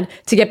had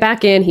to get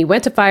back in. He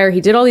went to fire.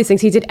 He did all these things.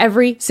 He did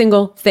every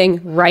single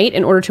thing right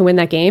in order to win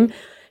that game.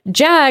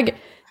 Jag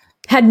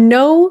had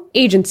no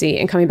agency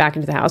in coming back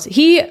into the house.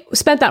 He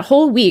spent that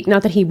whole week,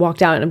 not that he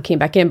walked out and came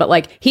back in, but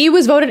like he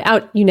was voted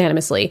out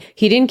unanimously.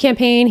 He didn't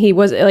campaign. He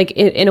was like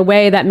in a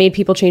way that made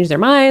people change their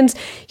minds.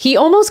 He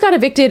almost got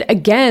evicted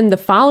again the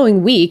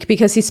following week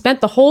because he spent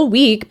the whole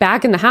week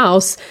back in the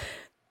house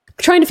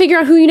trying to figure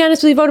out who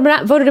unanimously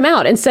voted him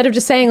out, instead of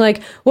just saying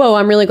like, whoa,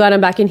 I'm really glad I'm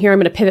back in here. I'm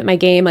going to pivot my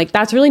game. Like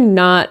that's really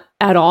not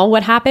at all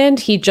what happened.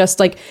 He just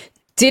like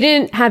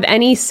didn't have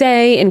any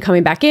say in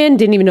coming back in,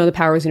 didn't even know the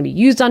power was going to be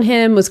used on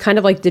him, was kind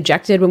of like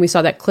dejected when we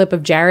saw that clip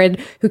of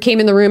Jared, who came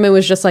in the room and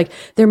was just like,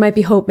 there might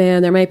be hope,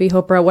 man. There might be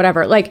hope, bro,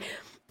 whatever. Like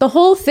the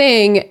whole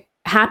thing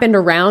happened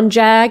around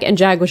Jag, and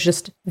Jag was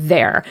just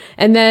there.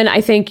 And then I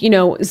think,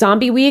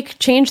 Zombie Week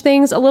changed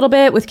things a little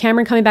bit with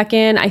Cameron coming back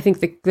in. I think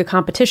the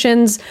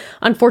competitions,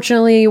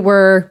 unfortunately,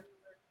 were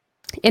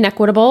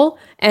inequitable,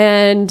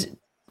 and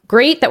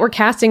great that we're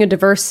casting a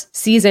diverse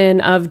season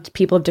of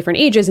people of different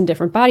ages and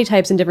different body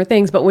types and different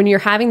things. But when you're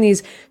having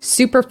these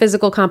super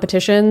physical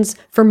competitions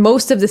for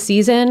most of the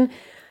season,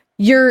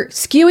 you're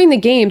skewing the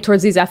game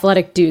towards these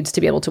athletic dudes to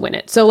be able to win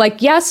it. So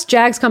like, yes,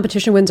 Jag's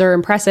competition wins are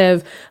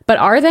impressive, but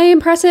are they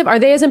impressive? Are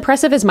they as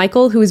impressive as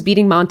Michael, who was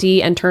beating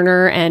Monty and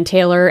Turner and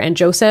Taylor and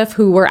Joseph,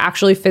 who were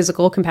actually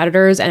physical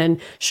competitors and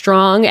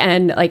strong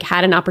and like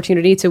had an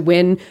opportunity to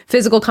win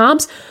physical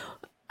comps?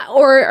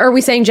 Or are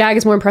we saying Jag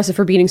is more impressive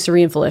for beating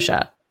Suri and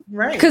Felicia?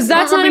 Right. Because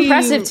that's not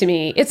impressive to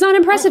me. It's not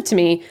impressive to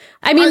me.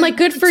 I mean, like,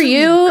 good for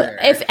you.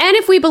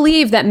 If we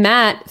believe that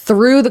Matt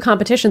threw the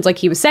competitions like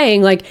he was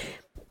saying, like,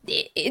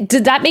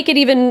 did that make it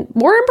even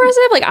more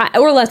impressive? Like,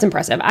 or less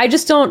impressive? I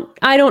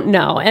don't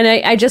know. And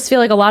I just feel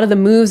like a lot of the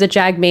moves that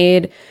Jag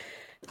made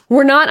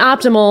were not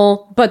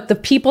optimal, but the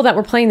people that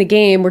were playing the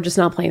game were just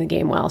not playing the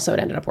game well. So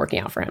it ended up working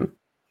out for him.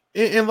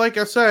 And like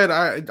I said,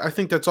 I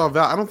think that's all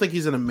valid. I don't think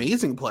he's an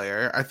amazing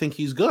player. I think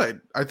he's good.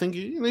 I think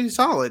he's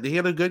solid. He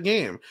had a good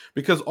game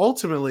because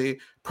ultimately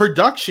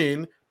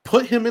production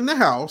put him in the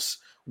house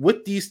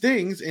with these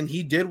things, and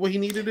he did what he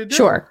needed to do.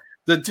 Sure.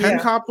 The 10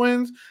 cop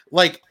wins,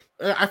 like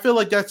I feel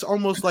like that's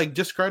almost like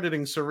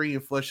discrediting Suri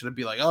and Felicia to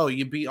be like, oh,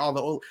 you beat all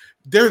the old.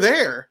 They're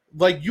there.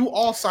 Like you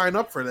all sign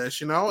up for this,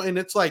 And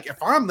it's like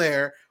if I'm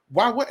there,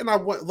 why wouldn't I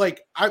want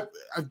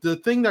the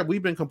thing that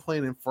we've been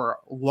complaining for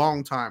a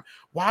long time?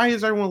 Why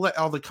is everyone let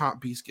all the comp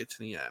beasts get to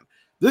the end?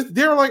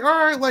 They're like,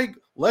 all right, like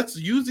let's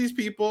use these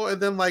people,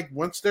 and then like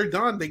once they're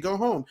done, they go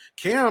home.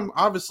 Cam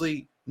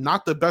obviously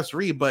not the best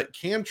read, but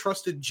Cam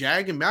trusted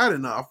Jag and Matt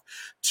enough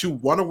to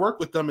want to work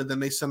with them, and then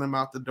they send him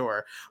out the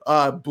door.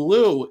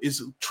 Blue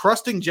is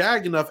trusting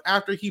Jag enough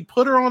after he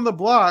put her on the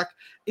block,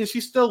 and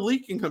she's still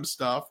leaking him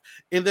stuff,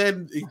 and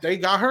then they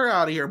got her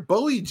out of here.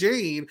 Bowie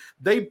Jane,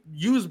 they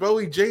used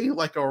Bowie Jane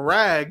like a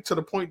rag to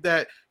the point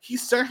that he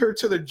sent her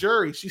to the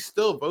jury. She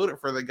still voted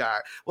for the guy.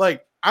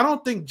 Like, I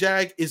don't think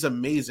Jag is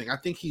amazing. I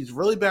think he's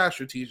really bad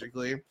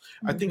strategically.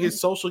 I think his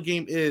social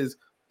game is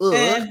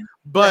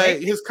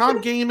but his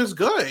comp game is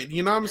good.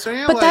 You know what I'm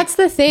saying? But that's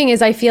the thing,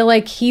 is I feel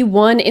like he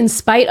won in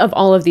spite of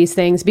all of these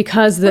things,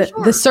 because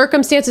the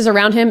circumstances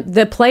around him,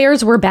 the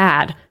players were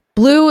bad.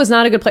 Blue was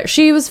not a good player.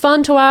 She was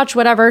fun to watch,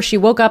 whatever. She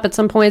woke up at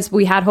some points.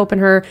 We had hope in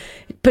her,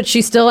 but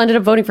she still ended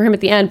up voting for him at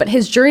the end. But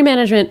his jury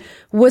management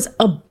was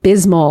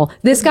abysmal.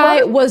 This guy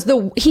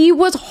he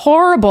was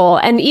horrible.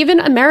 And even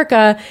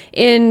America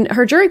in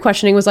her jury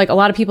questioning was like, a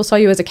lot of people saw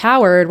you as a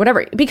coward,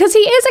 whatever, because he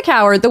is a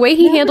coward. The way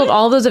he handled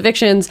all those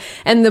evictions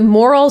and the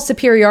moral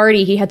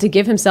superiority he had to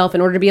give himself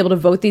in order to be able to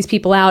vote these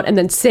people out and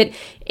then sit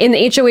in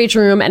the HOH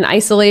room and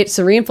isolate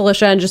Sari and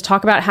Felicia and just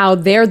talk about how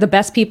they're the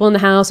best people in the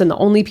house and the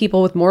only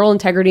people with moral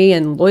integrity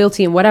and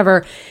loyalty and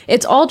whatever.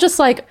 It's all just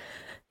like,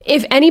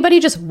 if anybody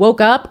just woke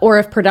up, or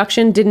if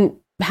production didn't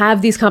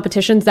have these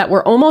competitions that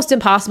were almost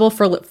impossible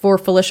for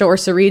Felicia or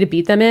Sari to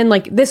beat them in,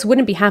 like, this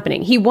wouldn't be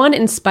happening. He won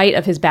in spite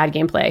of his bad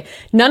gameplay.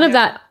 None of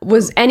that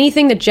was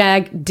anything that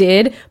Jag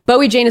did.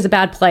 Bowie Jane is a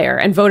bad player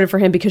and voted for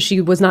him because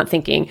she was not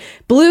thinking.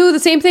 Blue, the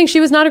same thing. She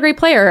was not a great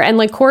player. And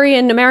like Corey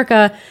and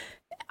America,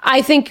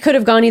 I think could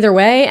have gone either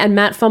way, and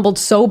Matt fumbled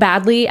so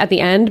badly at the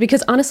end,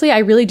 because honestly, I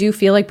really do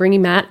feel like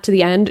bringing Matt to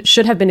the end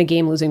should have been a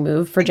game-losing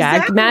move for Jag.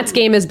 Exactly. Matt's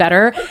game is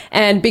better,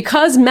 and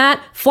because Matt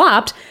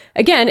flopped,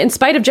 again, in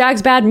spite of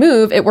Jag's bad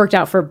move, it worked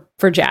out for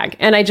Jag.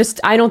 And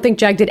I don't think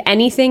Jag did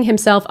anything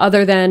himself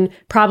other than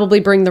probably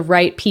bring the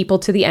right people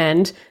to the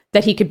end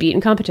that he could beat in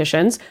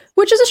competitions,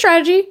 which is a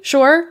strategy,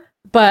 sure,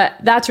 but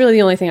that's really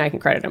the only thing I can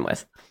credit him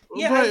with.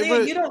 Yeah,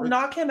 Isaiah, you don't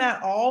knock him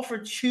at all for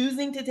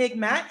choosing to take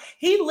Matt.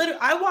 He literally,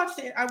 I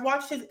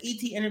watched his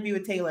ET interview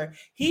with Taylor.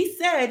 He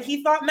said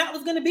he thought Matt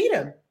was going to beat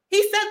him.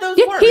 He said those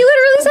words. He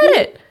literally said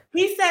it.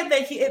 He said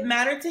that it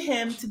mattered to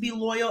him to be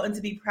loyal and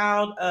to be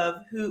proud of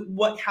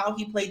how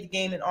he played the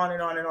game, and on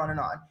and on and on and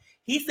on.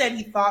 He said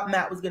he thought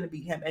Matt was going to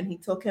beat him, and he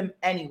took him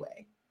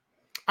anyway.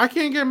 I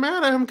can't get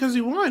mad at him because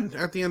he won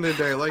at the end of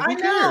the day. Like, who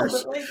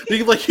cares?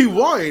 Like he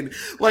won.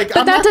 Like,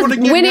 but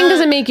winning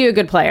doesn't make you a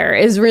good player,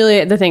 is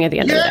really the thing at the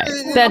end of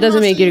the day. That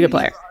doesn't make you a good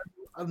player.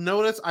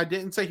 Notice I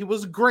didn't say he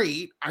was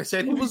great. I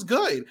said he was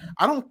good.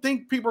 I don't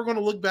think people are going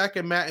to look back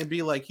at Matt and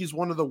be like, he's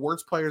one of the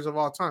worst players of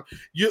all time.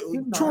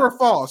 True or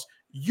false?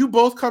 You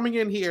both coming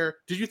in here,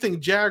 did you think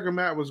Jag or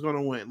Matt was going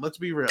to win? Let's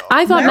be real.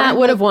 I thought Matt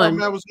would have won.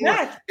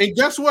 And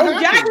guess what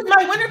happened? Jag is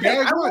my winner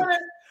pick.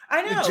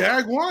 I know.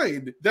 Jag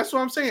won. That's what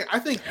I'm saying. I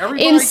think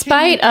everybody, in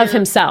spite of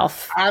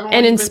himself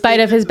and in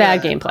spite of his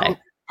bad gameplay.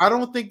 I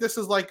don't think this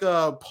is like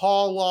a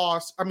Paul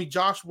loss. I mean,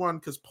 Josh won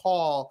because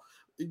Paul,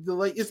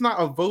 like, it's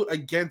not a vote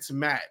against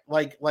Matt.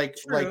 Like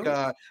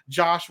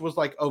Josh was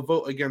like a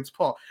vote against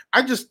Paul.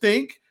 I just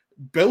think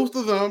both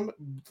of them,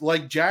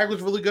 like, Jag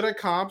was really good at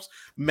comps.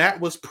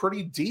 Matt was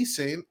pretty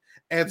decent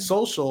at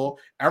social.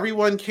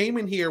 Everyone came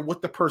in here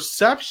with the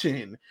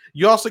perception.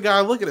 You also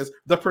got to look at this.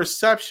 The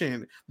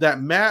perception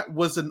that Matt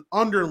was an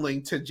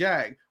underling to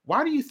Jag.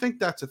 Why do you think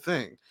that's a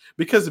thing?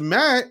 Because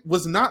Matt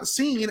was not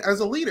seen as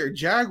a leader.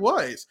 Jag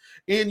was.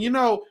 And,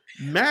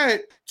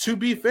 Matt, to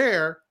be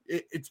fair,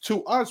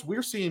 to us,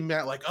 we're seeing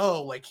Matt like,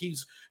 oh, like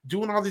he's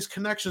doing all these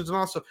connections and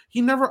all stuff. He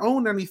never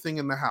owned anything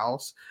in the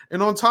house.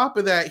 And on top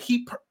of that,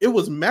 it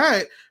was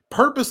Matt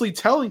purposely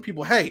telling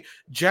people, hey,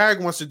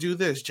 Jag wants to do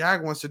this,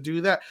 Jag wants to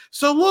do that.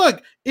 So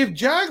look, if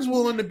Jag's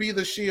willing to be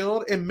the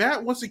shield and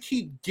Matt wants to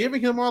keep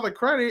giving him all the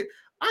credit,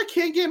 I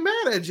can't get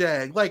mad at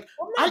Jag. Like,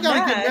 I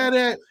gotta get mad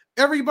at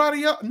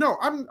everybody else. No,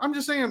 I'm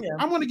just saying,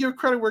 I want to give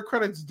credit where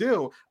credit's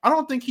due. I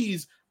don't think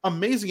he's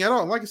amazing at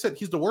all. Like I said,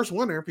 he's the worst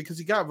winner because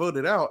he got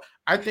voted out.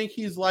 I think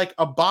he's like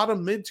a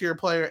bottom mid-tier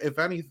player, if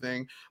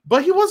anything,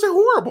 but he wasn't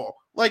horrible.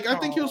 Like, I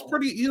think he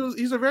was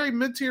he's a very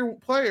mid-tier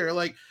player.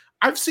 Like,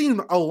 I've seen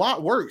a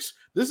lot worse.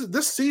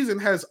 This season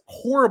has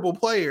horrible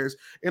players,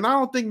 and I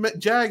don't think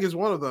Jag is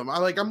one of them.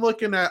 I'm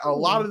looking at a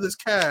lot of this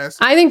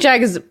cast. I think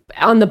Jag is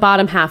on the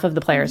bottom half of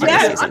the players.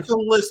 Yes, I can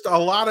list a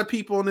lot of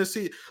people in this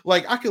season.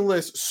 Like, I can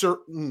list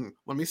certain.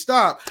 Let me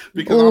stop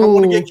because I don't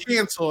want to get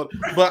canceled.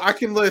 But I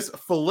can list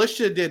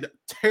Felicia did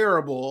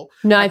terrible.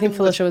 No, I think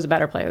Felicia was a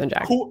better player than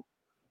Jag.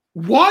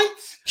 What?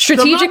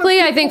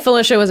 Strategically, I think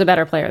Felicia was a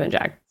better player than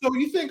Jag. So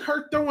you think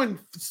her throwing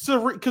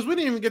Sari, because we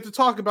didn't even get to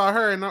talk about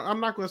her, and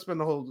I'm not going to spend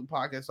the whole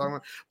podcast on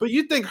her, but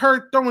you think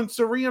her throwing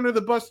Sari under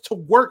the bus to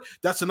work,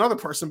 that's another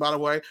person, by the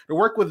way, to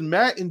work with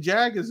Matt and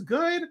Jag is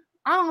good?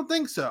 I don't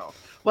think so.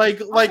 I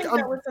think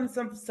that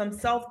was some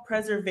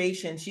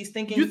self-preservation. She's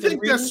thinking. You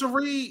think that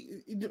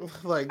Cirie,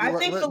 like? I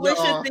think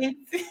Felicia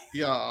thinks.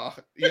 Yeah,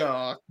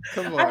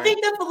 come on. I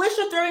think that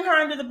Felicia throwing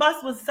her under the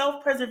bus was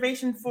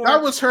self-preservation for.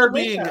 That was her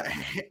Felicia.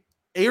 being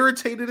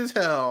irritated as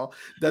hell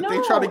that they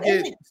try to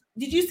get.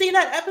 Did you see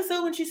that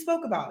episode when she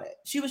spoke about it?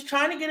 She was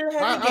trying to get her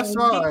head in the game. I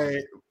saw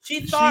it.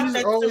 She's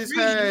always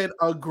had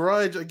a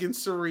grudge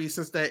against Cirie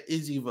since that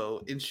Izzy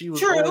vote, and she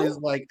was always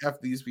like, "F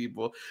these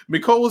people."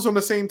 Nicole was on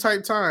the same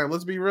type time.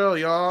 Let's be real,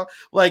 y'all.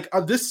 Like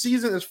this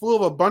season is full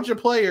of a bunch of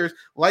players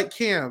like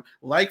Cam,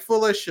 like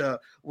Felicia,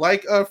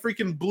 like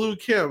freaking Blue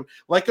Kim,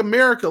 like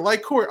America,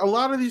 like Court. A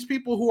lot of these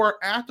people who are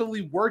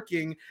actively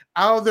working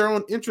out of their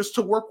own interest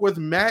to work with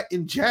Matt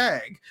and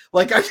Jag.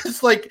 Like I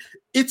just like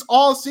it's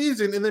all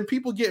season, and then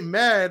people get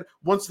mad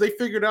once they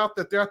figured out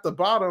that they're at the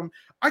bottom.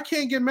 I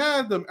can't get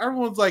mad at them.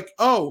 Everyone's like,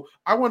 oh,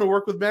 I want to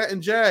work with Matt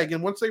and Jag.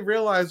 And once they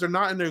realize they're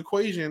not in the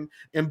equation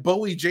and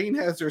Bowie Jane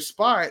has their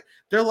spot,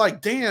 they're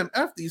like, damn,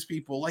 F these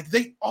people. Like,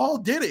 they all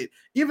did it.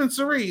 Even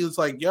Cirie was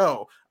like,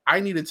 yo, I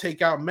need to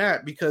take out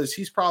Matt because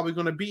he's probably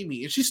going to beat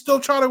me. And she's still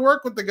trying to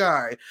work with the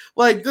guy.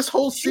 Like, this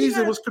whole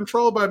season was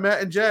controlled by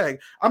Matt and Jag.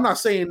 I'm not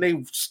saying they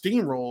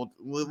steamrolled.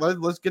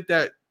 Let's get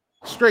that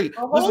straight.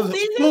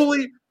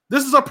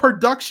 This is a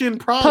production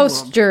problem.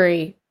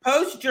 Post-jury.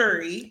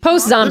 Post-jury.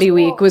 Post-zombie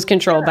week was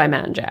controlled by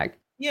Matt and Jag.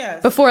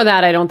 Yes. Before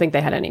that, I don't think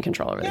they had any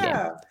control over the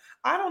game.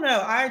 I don't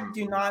know. I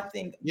do not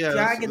think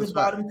Jag is a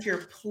bottom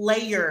tier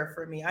player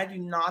for me. I do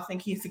not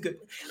think he's a good.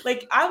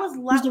 Like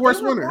he's the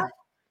worst winner.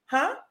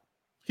 Huh?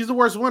 He's the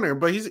worst winner,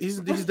 but he's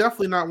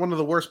definitely not one of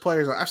the worst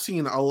players. I've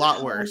seen a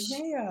lot worse.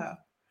 Yeah.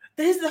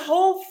 The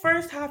whole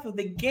first half of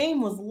the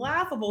game was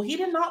laughable. He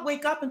did not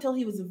wake up until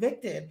he was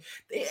evicted.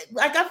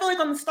 Like I feel like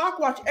on the stock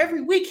watch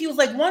every week he was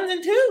like 1s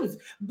and 2s.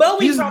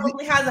 Bowie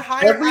probably has a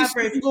higher average.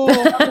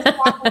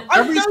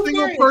 Every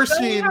single person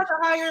Bowie has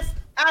a higher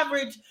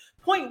average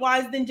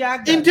point-wise than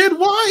Jag does. And did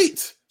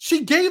White.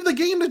 She gave the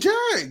game to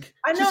Jag.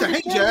 I know. She said,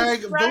 hey, Jag,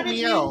 vote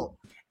me out.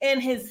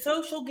 And his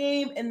social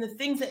game and the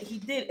things that he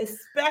did,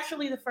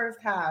 especially the first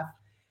half,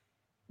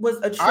 was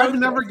atrocious. I've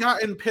never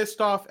gotten pissed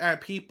off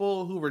at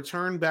people who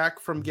return back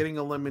from getting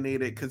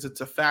eliminated because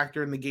it's a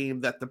factor in the game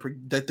that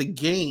the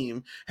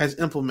game has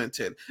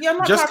implemented. Yeah, I'm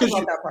not talking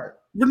about that part.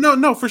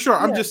 No, for sure. Yeah.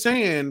 I'm just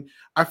saying.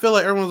 I feel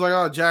like everyone's like,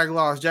 "Oh, Jag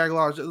lost."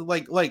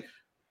 Like,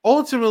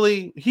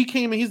 ultimately, he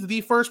came and he's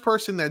the first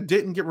person that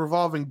didn't get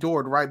revolving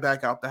doored right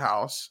back out the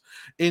house,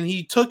 and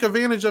he took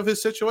advantage of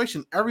his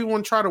situation.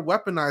 Everyone tried to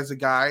weaponize the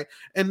guy,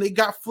 and they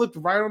got flipped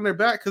right on their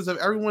back because of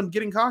everyone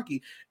getting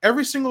cocky.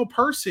 Every single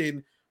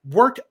person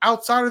work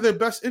outside of their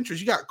best interest.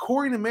 You got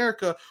Corey and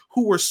America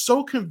who were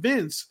so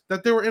convinced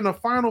that they were in a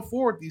Final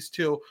Four with these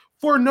two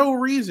for no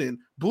reason.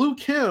 Blue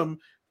Kim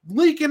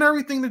leaking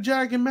everything to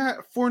Jag and Matt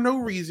for no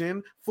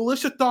reason.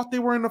 Felicia thought they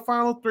were in the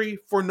Final Three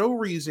for no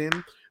reason.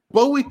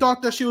 Bowie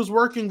thought that she was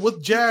working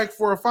with Jag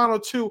for a Final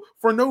Two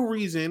for no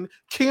reason.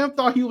 Cam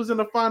thought he was in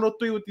the Final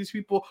Three with these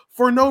people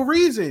for no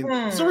reason.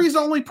 Cirie's the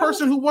only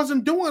person who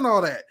wasn't doing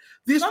all that.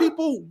 These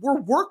people were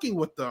working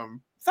with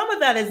them. Some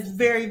of that is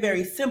very,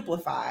 very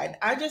simplified.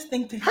 I just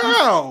think that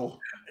how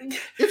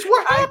it's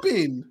what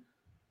happened.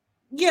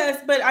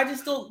 Yes, but I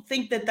just don't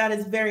think that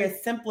is very a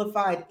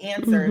simplified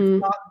answer.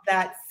 It's not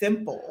that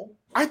simple.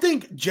 I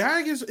think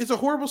Jag is a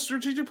horrible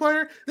strategic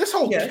player. This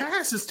whole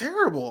cast is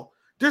terrible.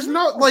 There's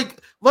no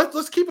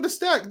let's keep it a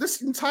stack.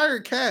 This entire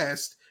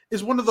cast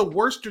is one of the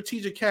worst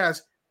strategic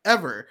casts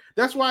ever.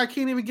 That's why I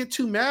can't even get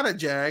too mad at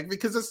Jag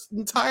because this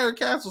entire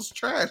cast was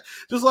trash.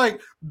 Just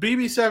like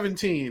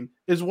BB17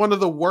 is one of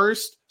the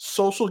worst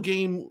social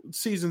game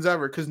seasons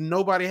ever because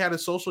nobody had a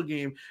social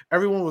game.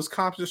 Everyone was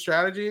comps and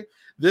strategy.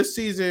 This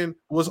season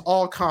was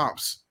all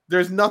comps.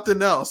 There's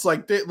nothing else.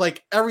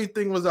 Like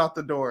everything was out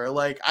the door.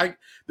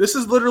 This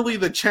is literally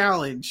the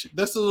challenge.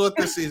 This is what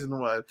this season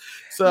was.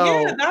 So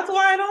yeah, that's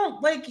why I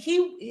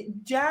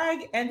don't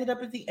Jag ended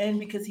up at the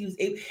end because he was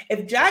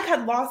if Jag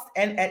had lost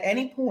at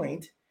any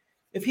point.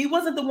 If he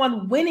wasn't the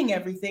one winning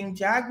everything,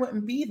 Jag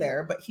wouldn't be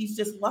there. But he's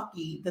just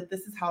lucky that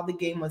this is how the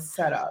game was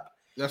set up.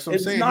 That's what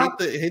I'm saying.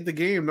 Hate the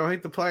game. Don't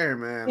hate the player,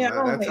 man.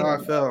 Yeah, that's how I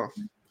felt.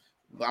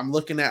 I'm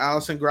looking at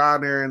Allison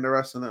Grodner and the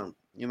rest of them.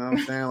 You know what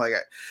I'm saying?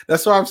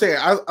 That's what I'm saying.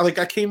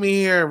 I came in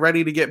here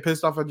ready to get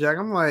pissed off at Jag.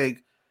 I'm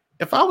like,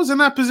 if I was in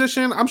that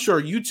position, I'm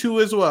sure you two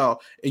as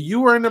well. And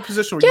you were in a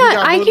position where you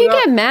got I can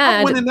get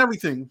mad. I'm winning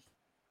everything.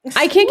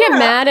 I can't get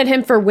mad at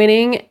him for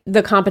winning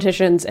the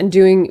competitions and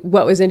doing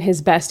what was in his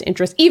best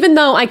interest, even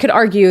though I could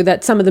argue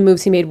that some of the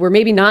moves he made were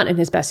maybe not in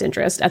his best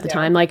interest at the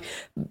time. Like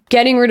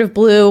getting rid of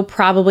Blue,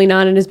 probably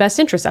not in his best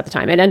interest at the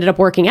time. It ended up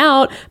working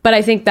out, but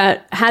I think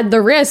that had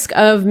the risk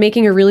of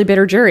making a really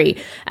bitter jury.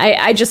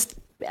 I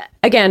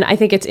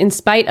think it's in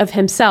spite of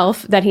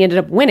himself that he ended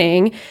up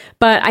winning.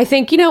 But I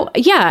think,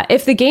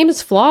 if the game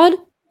is flawed,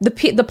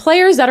 the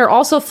players that are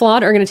also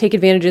flawed are going to take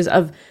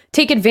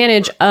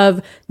advantage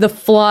of the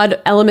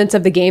flawed elements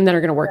of the game that are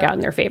going to work out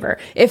in their favor.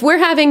 If we're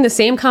having the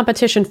same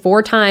competition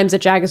 4 times that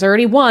Jag has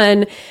already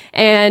won,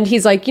 and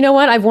he's like, you know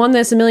what, I've won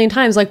this a million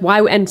times, like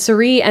why? And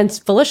Suri and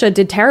Felicia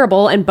did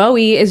terrible, and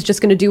Bowie is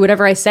just going to do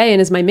whatever I say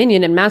and is my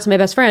minion, and Matt's my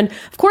best friend.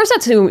 Of course,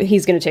 that's who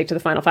he's going to take to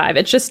the final 5.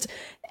 It's just,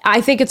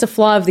 I think it's a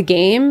flaw of the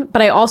game,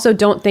 but I also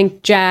don't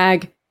think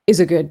Jag is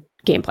a good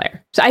game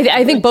player. So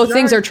I think both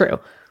things are true.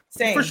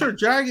 Same. For sure,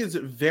 Jag is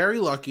very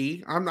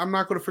lucky. I'm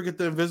not going to forget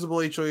the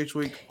Invisible HOH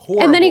week.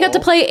 Horrible. And then he got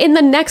to play in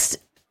the next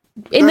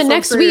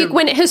week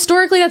when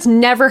historically that's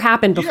never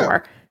happened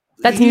before. Yeah.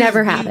 That's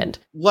never happened.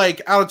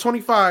 Like out of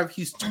 25,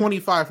 he's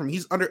 25 from.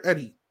 He's under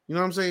Eddie. You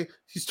know what I'm saying?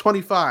 He's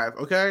 25.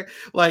 Okay,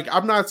 like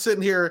I'm not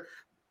sitting here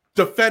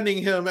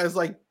defending him as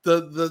like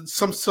the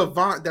some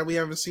savant that we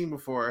haven't seen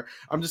before.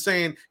 I'm just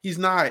saying he's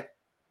not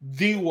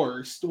the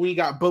worst. We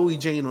got Bowie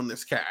Jane on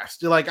this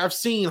cast. Like I've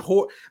seen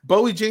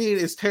Bowie Jane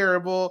is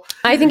terrible.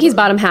 I think he's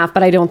bottom half,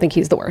 but I don't think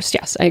he's the worst.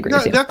 Yes, I agree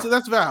with you.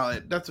 That's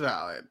valid. That's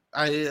valid.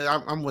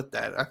 I'm with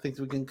that. I think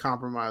we can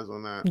compromise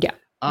on that. Yeah.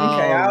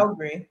 Okay, I'll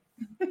agree.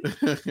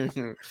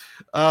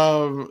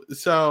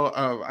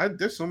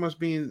 There's so much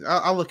being.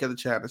 I'll look at the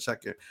chat in a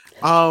second.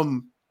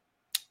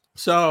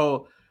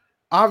 So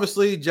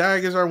obviously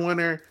Jag is our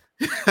winner.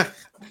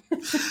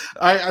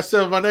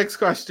 So my next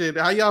question: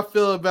 how y'all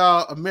feel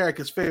about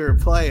America's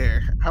favorite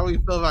player? How do you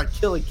feel about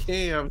killing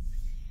Cam?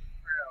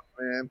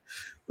 Man,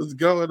 what's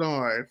going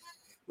on?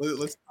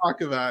 Let's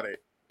talk about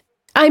it.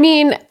 I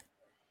mean,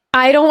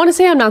 I don't want to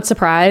say I'm not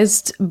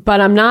surprised, but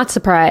I'm not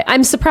surprised.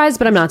 I'm surprised,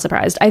 but I'm not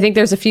surprised. I think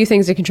there's a few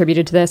things that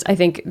contributed to this. I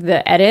think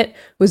the edit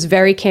was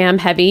very Cam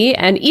heavy.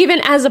 And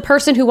even as a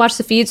person who watched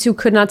the feeds who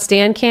could not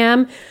stand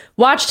Cam,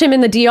 watched him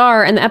in the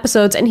DR and the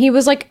episodes, and he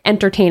was like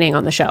entertaining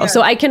on the show. Yeah.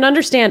 So I can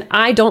understand.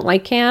 I don't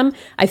like Cam.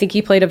 I think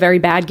he played a very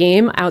bad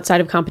game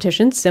outside of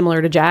competition,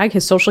 similar to Jag.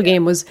 His social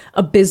game was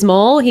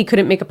abysmal. He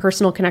couldn't make a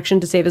personal connection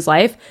to save his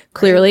life.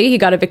 Clearly, he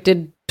got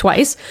evicted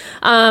twice.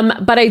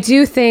 But I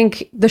do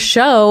think the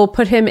show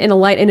put him in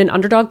an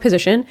underdog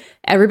position.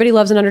 Everybody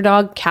loves an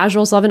underdog.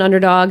 Casuals love an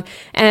underdog.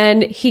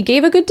 And he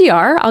gave a good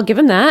DR. I'll give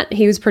him that.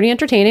 He was pretty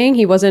entertaining.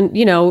 He wasn't,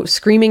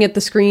 screaming at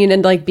the screen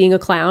and like being a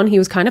clown. He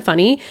was kind of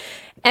funny.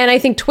 And I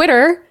think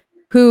Twitter,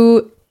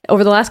 who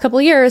over the last couple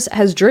of years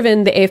has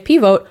driven the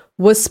AFP vote,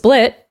 was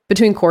split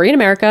between Corey in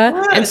America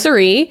and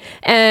Suri.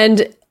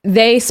 And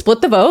they split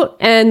the vote.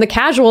 And the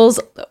casuals,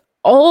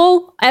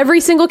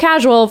 every single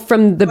casual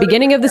from the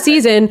beginning of the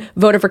season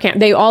voted for Cameron.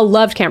 They all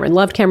loved Cameron.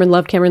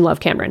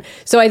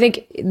 So I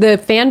think the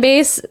fan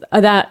base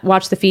that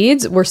watched the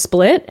feeds were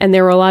split, and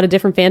there were a lot of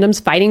different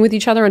fandoms fighting with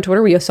each other on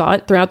Twitter. We saw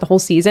it throughout the whole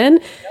season.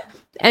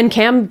 And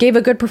Cam gave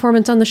a good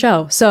performance on the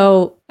show.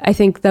 So I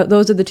think that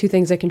those are the two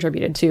things that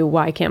contributed to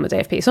why Cam was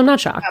AFP. So I'm not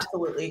shocked.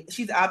 Absolutely.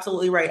 She's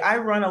absolutely right. I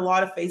run a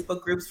lot of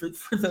Facebook groups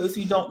for those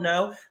who don't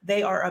know.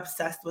 They are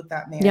obsessed with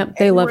that man. Yep,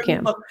 they love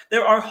Cam.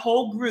 There are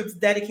whole groups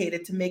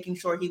dedicated to making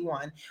sure he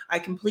won. I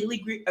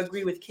completely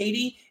agree with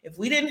Katie. If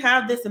we didn't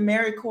have this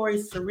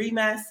AmeriCorey Suri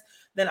mess,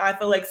 then I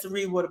feel like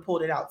Suri would have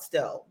pulled it out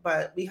still.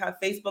 But we have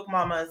Facebook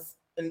mamas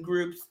and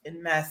groups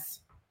and mess.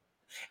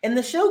 And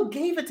the show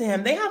gave it to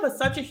him. They have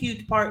such a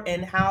huge part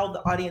in how the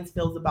audience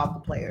feels about the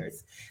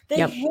players. They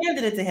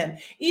handed it to him.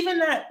 Even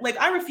that, like,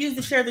 I refuse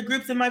to share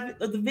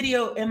the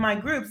video in my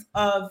groups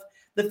of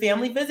the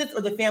family visits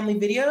or the family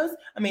videos.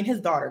 I mean,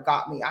 his daughter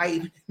got me. I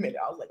even admitted,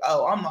 I was like,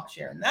 oh, I'm not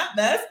sharing that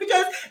mess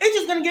because it's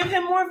just going to give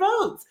him more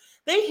votes.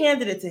 They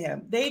handed it to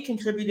him. They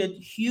contributed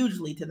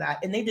hugely to that.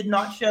 And they did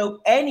not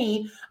show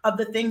any of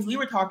the things we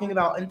were talking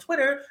about on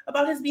Twitter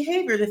about his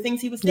behavior, the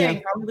things he was saying,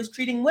 how he was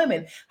treating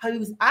women, how he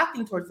was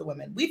acting towards the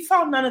women. We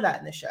saw none of that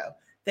in the show.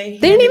 They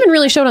didn't even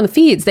really show it on the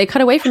feeds. They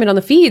cut away from it on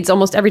the feeds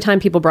almost every time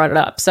people brought it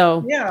up.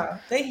 So yeah,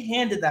 they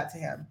handed that to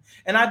him.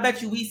 And I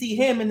bet you we see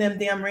him in them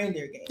damn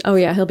reindeer games. Oh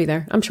yeah, he'll be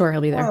there. I'm sure he'll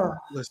be there. Oh.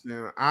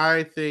 Listen,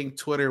 I think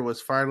Twitter was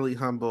finally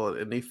humbled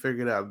and they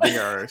figured out they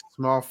are a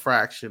small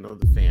fraction of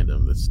the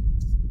fandom this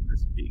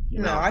week.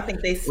 I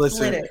think they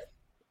split it.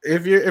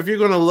 If you're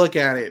gonna look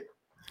at it,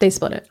 they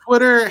split it.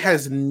 Twitter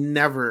has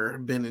never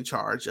been in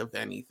charge of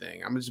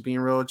anything. I'm just being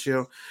real with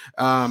you.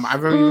 I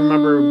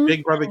remember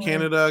Big Brother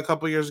Canada a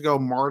couple years ago,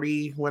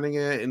 Marty winning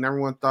it, and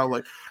everyone thought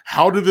like,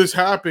 "How did this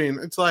happen?"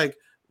 It's like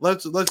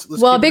let's.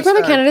 Well, Big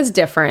Brother Canada is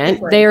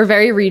different. They are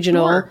very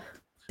regional. Sure.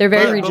 They're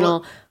very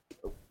regional.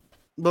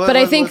 But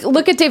I think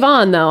look at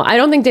Devon though. I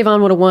don't think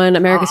Devon would have won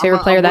America's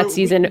Favorite Player that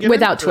season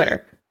without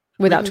Twitter.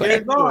 Without Twitter.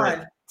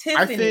 Devon.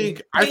 I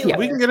think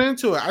we can get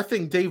into it. I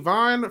think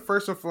Devon,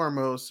 first and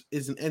foremost,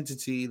 is an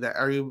entity that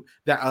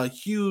a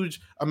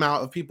huge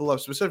amount of people love,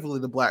 specifically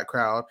the Black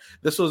crowd.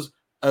 This was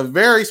a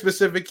very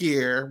specific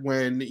year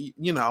when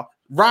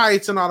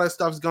riots and all that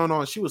stuff's going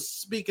on. She was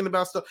speaking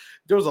about stuff.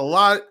 There was a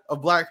lot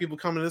of Black people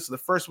coming. This is the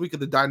first week of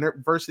the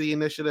diversity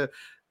initiative.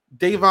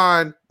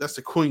 Devon, that's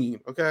the queen.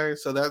 Okay,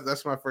 so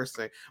that's my first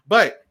thing.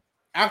 But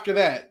after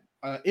that,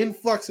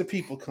 influx of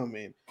people come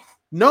in.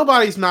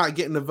 Nobody's not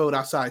getting a vote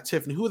outside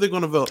Tiffany. Who are they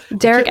going to vote?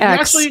 Derek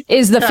X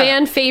is the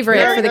fan favorite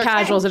Derek for the X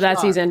casuals of that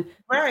season.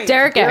 Right.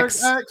 Derek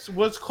X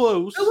was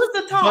close. Who was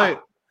the top?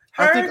 But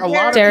I think a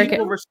lot of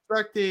people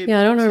respected.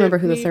 Yeah, I don't remember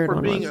who the Tiffany third for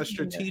one being was. a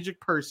strategic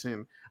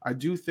person. I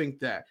do think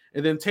that.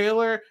 And then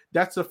Taylor,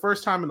 that's the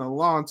first time in a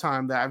long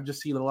time that I've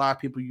just seen a lot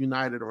of people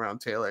united around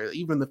Taylor.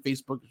 Even the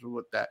Facebookers were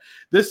with that.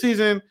 This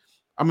season,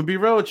 I'm gonna be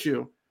real with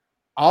you.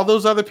 All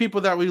those other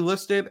people that we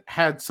listed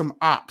had some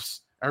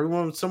ops.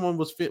 Someone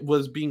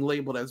was being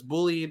labeled as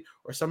bullied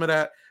or some of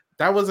that.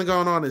 That wasn't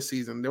going on this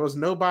season. There was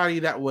nobody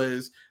that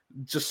was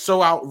just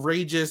so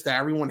outrageous that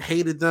everyone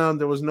hated them.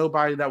 There was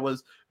nobody that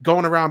was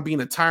going around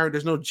being a tyrant.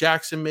 There's no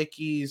Jackson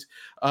Mickeys.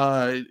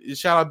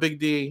 Shout out Big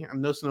D. I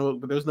know some,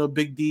 but there's no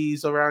Big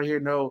D's around here.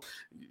 No,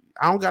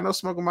 I don't got no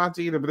Smoking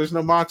Monty either, but there's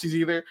no Monty's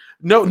either.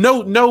 No,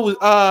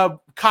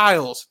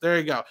 Kyle's. There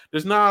you go.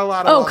 There's not a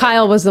lot of. Oh,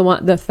 Kyle was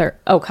the third.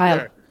 Oh,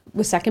 Kyle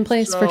was second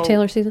place for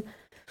Taylor season.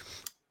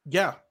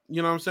 Yeah,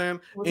 you know what I'm saying.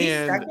 Was he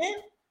second?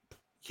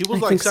 He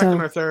was like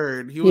second or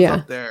third. He was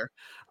up there.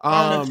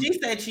 She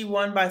said she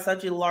won by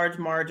such a large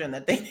margin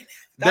that they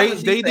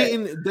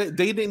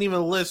didn't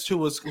even list who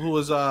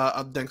was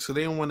up next, so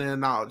they didn't want to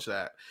acknowledge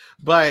that.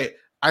 But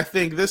I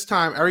think this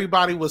time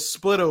everybody was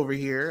split over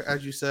here,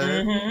 as you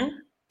said. Mm-hmm.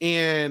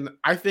 And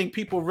I think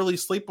people really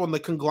sleep on the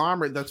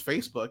conglomerate that's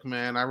Facebook,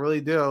 man. I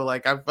really do.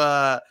 Like I've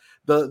the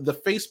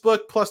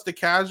Facebook plus the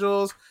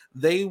casuals,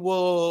 they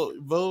will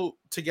vote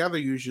together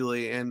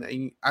usually, and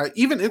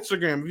even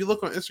Instagram. If you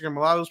look on Instagram, a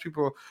lot of those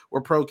people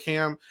were pro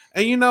Cam,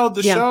 and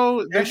the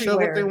show they show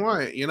what they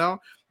want.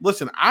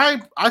 Listen, I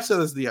said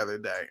this the other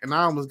day, and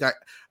I almost got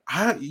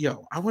I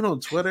went on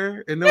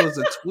Twitter and there was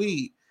a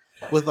tweet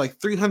with like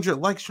 300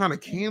 likes trying to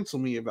cancel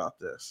me about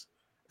this,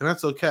 and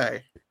that's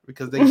okay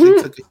because they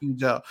took a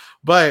huge L.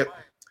 But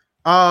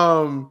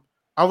I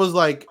was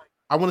like,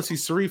 I want to see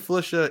Sari,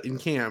 Felicia, and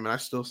Cam, and I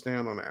still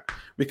stand on that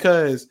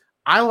because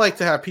I like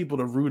to have people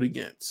to root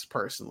against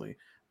personally.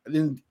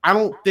 And I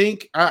don't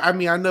think I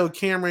know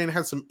Cameron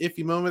had some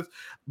iffy moments,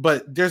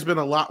 but there's been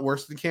a lot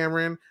worse than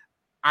Cameron.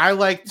 I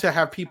like to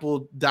have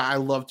people that I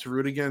love to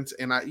root against,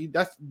 and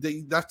that's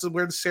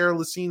where the Sarah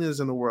Lacinas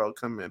in the world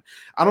come in.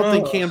 I don't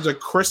think Cam's a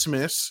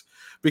Christmas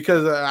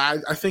because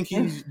I think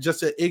he's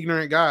just an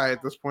ignorant guy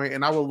at this point,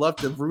 and I would love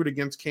to root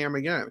against Cam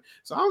again.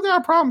 So I don't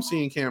got a problem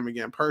seeing Cam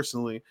again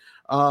personally.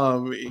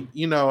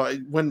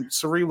 When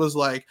Sari was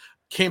like,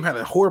 Cam had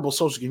a horrible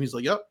social game, he's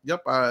like,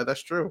 yep,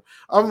 that's true.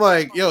 I'm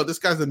like, yo, this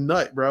guy's a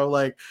nut, bro.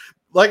 Like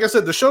I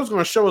said, the show's going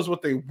to show us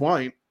what they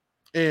want,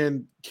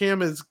 and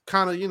Cam is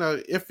kind of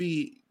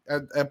iffy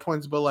at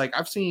points, but like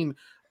I've seen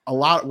a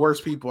lot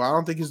worse people. I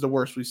don't think he's the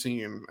worst we've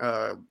seen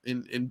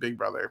in Big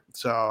Brother.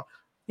 So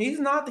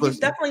he's not. He's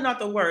definitely not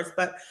the worst,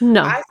 but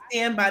no. I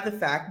stand by the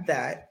fact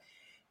that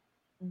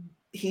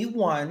he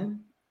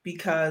won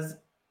because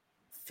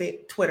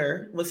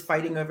Twitter was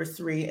fighting over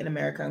Sari and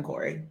America and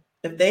Corey.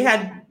 If they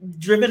had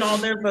driven all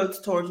their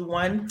votes towards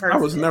one person, I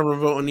was never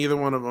voting either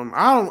one of them.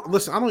 I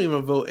don't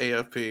even vote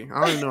AFP. I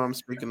don't even know I'm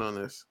speaking on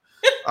this.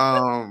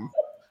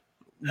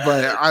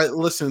 But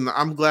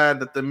I'm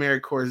glad that the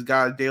AmeriCorps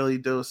got a daily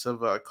dose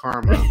of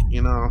karma,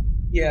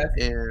 Yeah.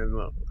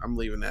 And I'm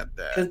leaving that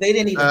there. Because they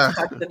didn't even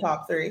touch the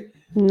top three.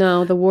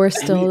 No, the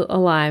war's still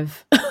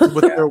alive.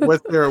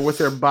 with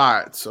their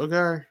bots,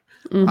 okay?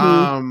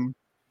 Mm-hmm.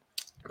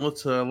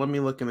 Let me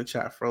look in the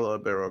chat for a little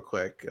bit real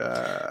quick.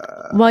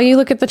 While you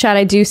look at the chat,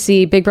 I do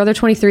see Big Brother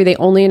 23. They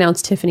only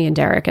announced Tiffany and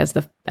Derek as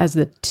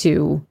the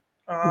two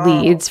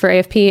leads for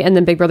AFP, and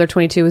then Big Brother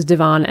 22 was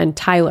Devon and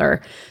Tyler.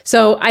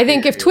 So I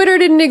think if Twitter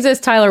didn't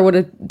exist, Tyler would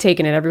have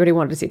taken it. Everybody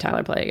wanted to see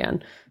Tyler play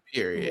again.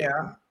 Period.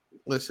 Yeah.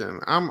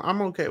 Listen,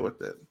 I'm okay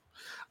with it.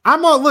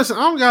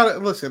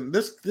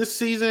 This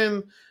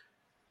season,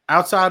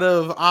 outside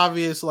of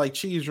obvious like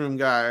cheese room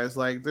guys,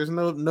 like there's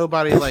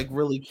nobody like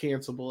really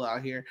cancelable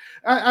out here.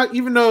 I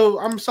even though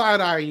I'm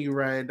side eyeing you,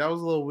 Red, that was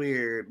a little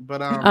weird,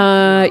 but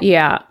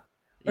yeah,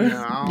 I don't know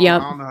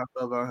how I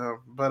feel about him,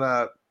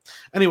 but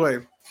anyway,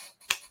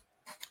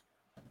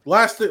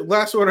 last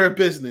order of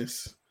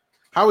business.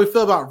 How we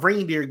feel about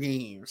reindeer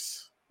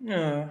games?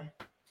 Yeah.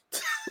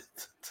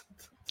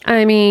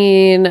 I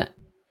mean,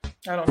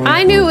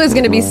 I knew it was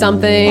going to be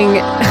something.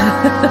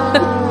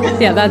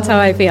 Yeah, that's how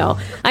I feel.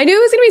 I knew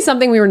it was going to be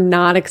something we were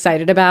not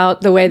excited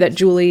about, the way that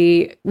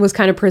Julie was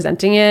kind of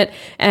presenting it.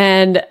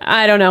 And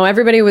I don't know,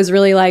 everybody was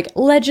really like,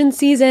 Legend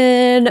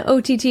season,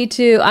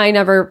 OTT2. I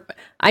never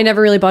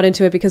really bought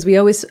into it because we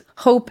always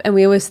hope and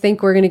we always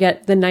think we're going to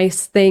get the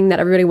nice thing that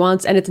everybody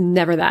wants, and it's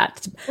never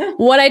that.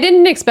 What I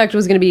didn't expect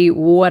was going to be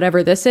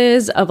whatever this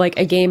is, of like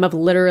a game of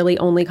literally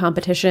only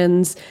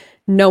competitions,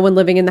 no one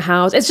living in the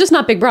house. It's just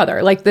not Big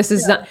Brother. Like this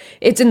is not,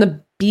 it's in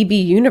the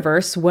BB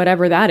universe,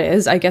 whatever that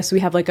is. I guess we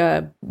have like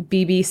a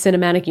BB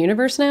cinematic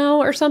universe now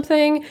or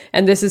something,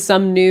 and this is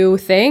some new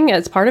thing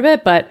as part of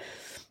it, but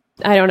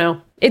I don't know.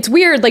 It's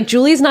weird. Like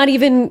Julie's not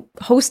even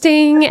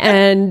hosting,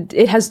 and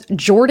it has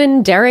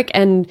Jordan, Derek,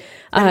 and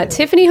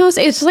Tiffany host.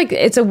 It's just like,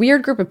 it's a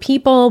weird group of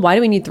people. Why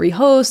do we need 3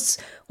 hosts?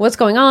 What's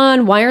going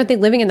on? Why aren't they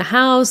living in the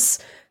house?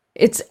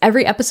 it's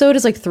every episode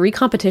is like 3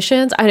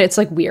 competitions, and it's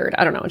like weird.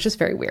 I don't know. It's just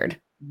very weird.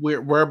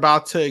 We're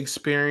about to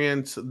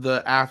experience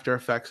the after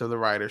effects of the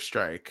writer's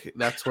strike.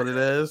 That's what it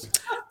is.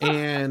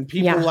 And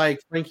people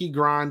like Frankie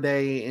Grande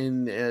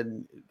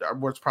and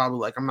what's probably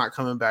like, I'm not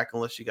coming back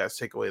unless you guys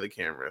take away the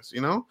cameras,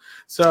 you know?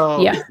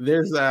 So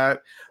there's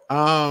that.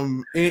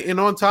 And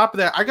on top of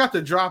that, I got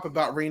the drop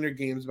about Reindeer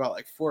Games about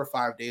like 4 or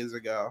 5 days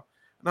ago.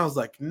 And I was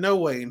like, no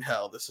way in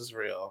hell this is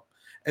real.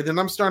 And then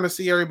I'm starting to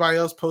see everybody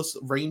else post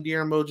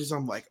reindeer emojis.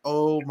 I'm like,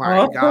 oh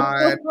my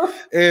God.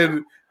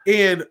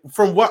 And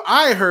from what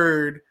I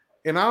heard,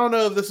 and I don't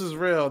know if this is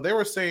real, they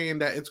were saying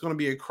that it's going to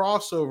be a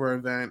crossover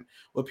event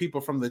with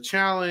people from the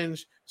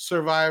Challenge,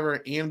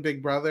 Survivor, and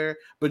Big Brother.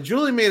 But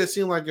Julie made it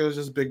seem like it was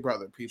just Big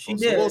Brother people.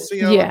 So we'll see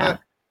how that.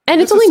 And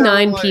it's only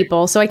 9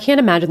 people, so I can't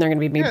imagine they're going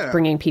to be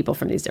bringing people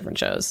from these different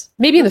shows.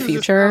 Maybe in the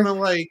future. Kind of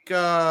like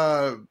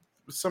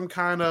some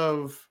kind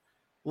of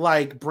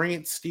like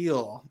Brant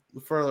Steele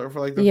for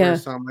like the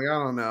first time. Like,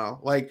 I don't know.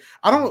 Like,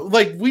 I don't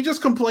like, we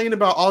just complain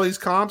about all these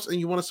comps and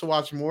you want us to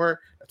watch more.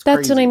 That's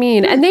crazy. What I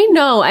mean. And they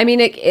know, I mean,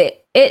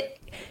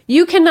 it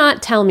you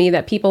cannot tell me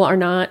that people are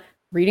not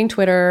reading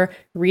Twitter,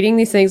 reading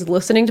these things,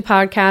 listening to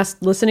podcasts,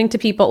 listening to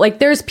people. Like,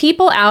 there's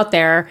people out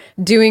there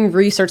doing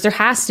research. There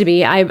has to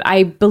be.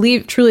 I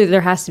believe truly that there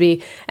has to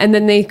be. And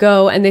then they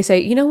go and they say,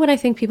 you know what I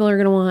think people are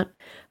going to want?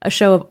 A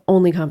show of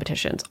only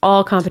competitions,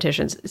 all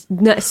competitions,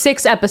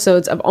 6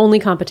 episodes of only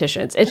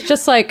competitions. It's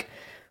just like,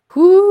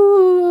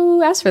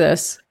 who asked for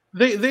this?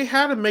 They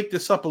had to make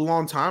this up a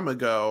long time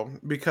ago,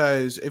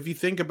 because if you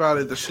think about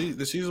it, the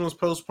season was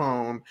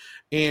postponed,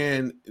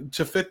 and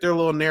to fit their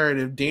little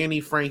narrative,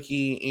 Danny,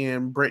 Frankie,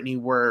 and Brittany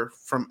were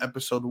from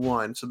episode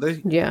 1, so they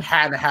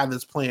had to have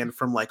this planned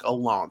from like a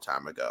long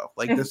time ago.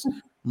 Like, this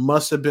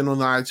must have been on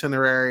the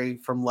itinerary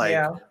from like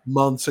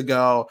months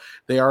ago.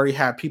 They already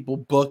had people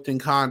booked in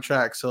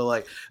contracts, so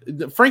like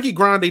Frankie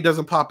Grande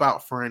doesn't pop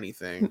out for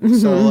anything.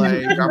 So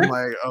like I'm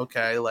like,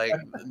 okay, like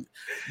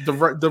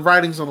the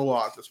writing's on the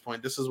wall at this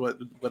point. This is what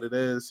it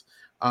is.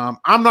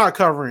 I'm not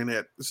covering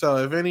it, so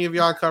if any of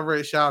y'all cover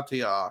it, shout out to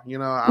y'all. You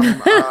know,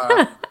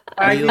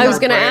 I was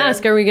gonna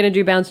ask, are we gonna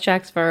do bounce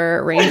checks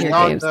for Reindeer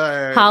Games?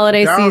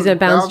 Holiday season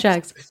bounce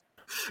checks.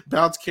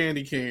 Bounce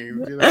candy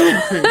canes, you know.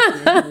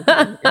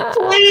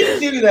 Please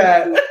do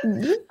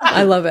that.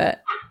 I love it.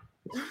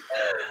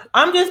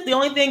 I'm just the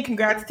only thing.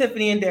 Congrats,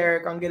 Tiffany and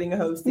Derek, on getting a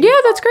host. Yeah,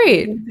 that's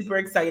great. I'm super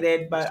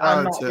excited, but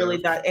I'm not really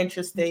that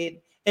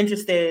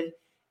interested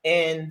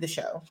in the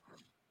show.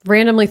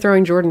 Randomly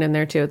throwing Jordan in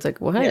there too. It's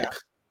like, what? Yeah.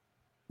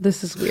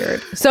 This is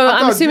weird. So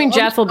I'm assuming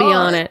Jeff will be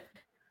on it.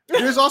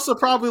 There's also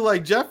probably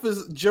like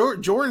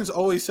Jordan's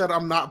always said,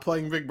 I'm not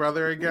playing Big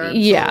Brother again.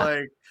 Yeah. So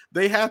like,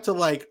 they had to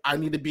like, I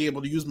need to be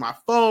able to use my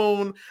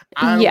phone.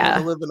 I want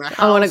to live in a house.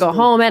 I want to go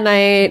home at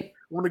night. I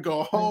want to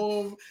go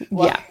home.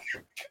 Like,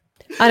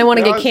 I don't want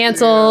to get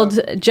canceled.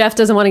 Yeah. Jeff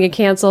doesn't want to get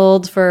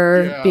canceled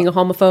for being a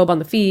homophobe on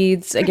the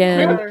feeds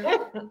again.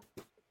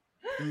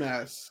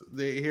 Mess.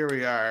 Here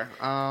we are.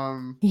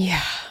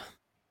 Yeah.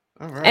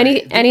 All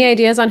right. Any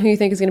ideas on who you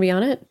think is going to be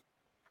on it?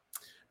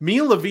 Me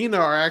and Lavina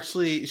are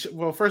actually,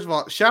 well, first of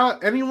all, shout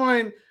out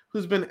anyone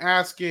who's been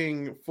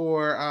asking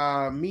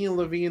for me and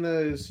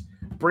Lavina's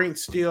Brink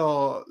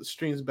Steele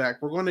streams back.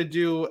 We're going to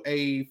do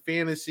a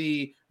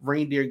fantasy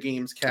Reindeer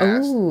Games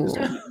cast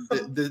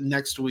the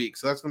next week,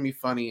 so that's going to be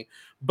funny.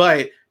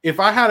 But if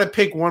I had to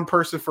pick one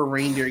person for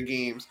Reindeer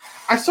Games,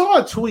 I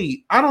saw a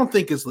tweet. I don't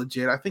think it's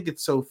legit. I think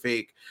it's so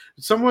fake.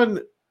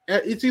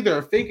 It's either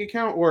a fake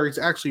account or it's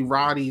actually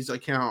Roddy's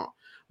account.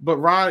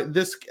 But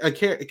this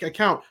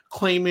account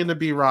claiming to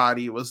be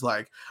Roddy was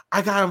like,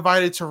 I got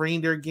invited to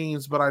Reindeer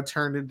Games, but I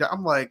turned it down.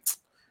 I'm like,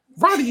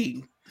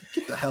 Roddy,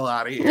 get the hell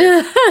out of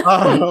here.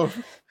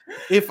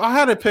 If I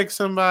had to pick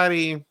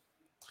somebody,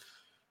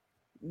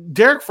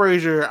 Derek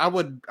Frazier, I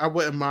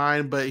wouldn't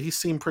mind, but he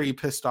seemed pretty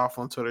pissed off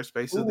on Twitter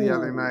Spaces the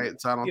other night,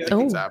 so I don't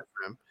think it's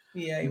happening.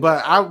 Yeah,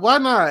 but why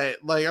not?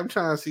 Like, I'm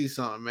trying to see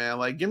something, man.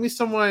 Like, give me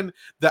someone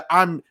that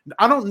I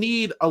don't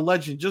need a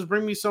legend. Just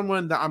bring me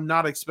someone that I'm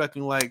not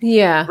expecting. Like,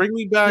 bring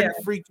me back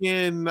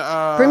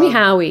freaking bring me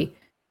Howie.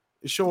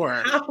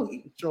 Sure.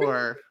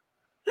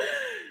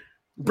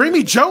 Bring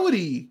me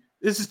Jody.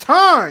 This is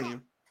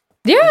time.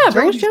 Yeah,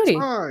 bring us Jody.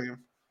 Time.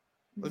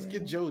 Let's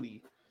get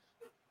Jody.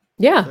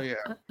 Yeah, so,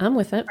 I'm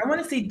with it. I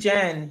want to see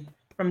Jen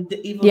from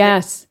the Evil.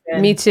 Yes,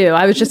 me too.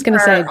 I was just going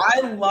to say.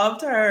 I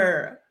loved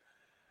her.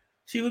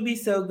 She would be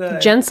so good.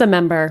 Jen's a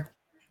member.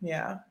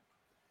 Yeah.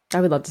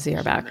 I would love to see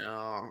her back.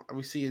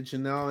 We see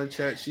Janelle in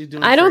chat. She's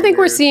doing. I don't think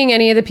we're seeing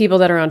any of the people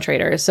that are on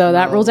Traders. So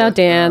that rules out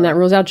Dan. That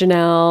rules out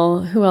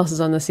Janelle. Who else is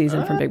on the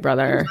season from Big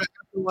Brother?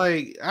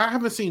 Like, I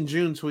haven't seen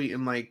June tweet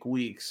in like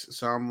weeks.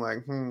 So I'm like,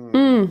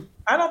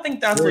 I don't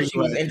think that's what she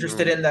was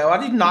interested in, though. I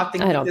did not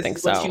think this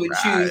is what she would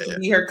choose to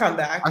be her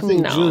comeback. I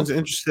think June's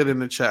interested in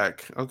the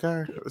check.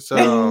 Okay.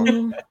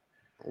 So,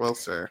 well,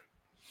 sir.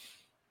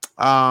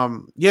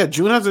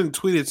 June hasn't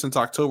tweeted since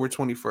October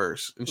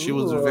 21st, and she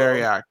was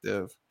very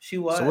active. She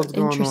was. So what's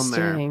going on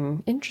there?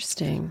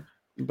 Interesting.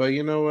 But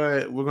you know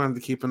what? We're going to have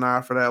to keep an eye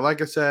out for that.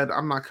 Like I said,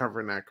 I'm not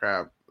covering that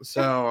crap.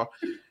 So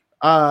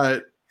All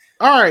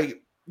right.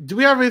 Do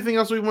we have anything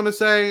else we want to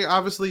say?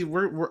 Obviously,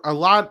 we're a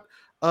lot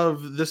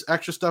of this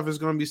extra stuff is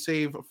going to be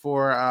saved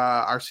for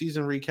our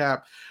season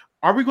recap.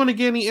 Are we going to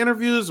get any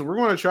interviews? We're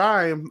going to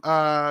try.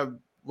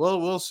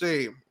 We'll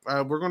see.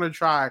 We're going to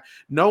try.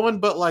 No one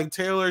but like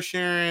Taylor,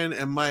 Sharon,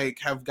 and Mike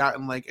have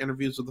gotten like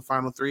interviews with the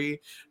final three.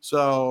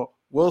 So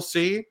we'll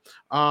see.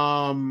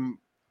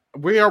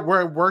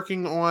 We're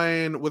working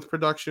with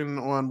production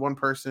on one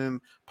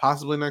person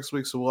possibly next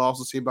week, so we'll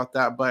also see about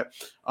that. But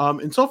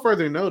until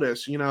further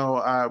notice, we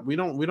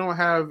don't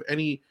have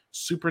any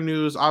super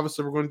news.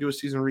 Obviously, we're going to do a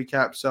season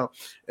recap. So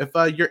if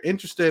you're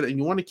interested and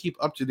you want to keep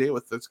up to date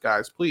with this,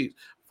 guys, please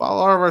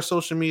follow all of our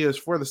social medias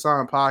for the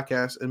Silent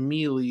Podcast.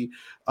 Immediately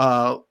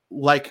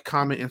like,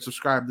 comment, and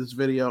subscribe to this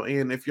video.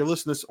 And if you're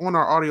listening to this on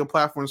our audio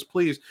platforms,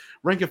 please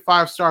rank it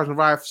 5 stars and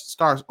 5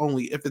 stars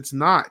only. If it's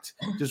not,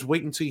 just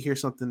wait until you hear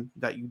something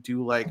that you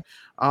do like.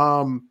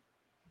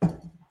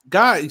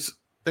 Guys,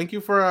 thank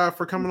you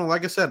for coming on.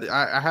 Like I said,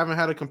 I haven't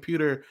had a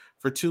computer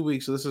for 2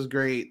 weeks, so this is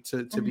great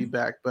to be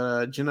back.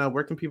 But Janelle,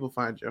 where can people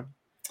find you?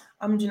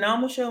 I'm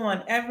Janelle Michaud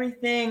on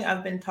everything.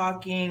 I've been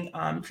talking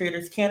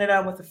Traders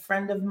Canada with a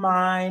friend of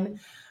mine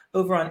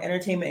over on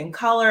Entertainment in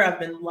Color. I've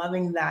been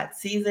loving that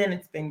season.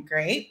 It's been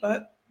great,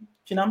 but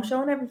Janelle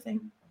Michaud on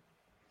everything.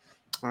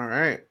 All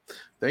right.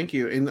 Thank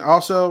you. And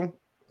also,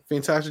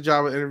 fantastic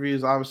job with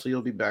interviews. Obviously,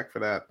 you'll be back for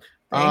that.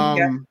 Thank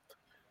you.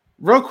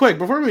 Real quick,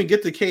 before we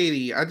get to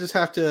Katie, I just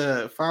have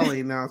to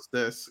finally announce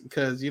this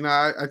because,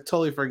 I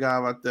totally forgot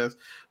about this.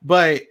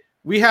 But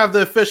we have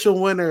the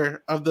official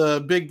winner of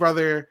the Big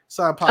Brother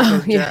Silent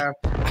Podcast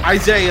Draft,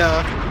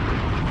 Isaiah,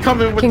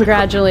 coming with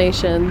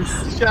congratulations.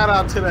 Shout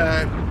out to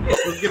that.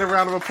 Let's get a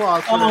round of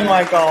applause. Oh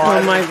my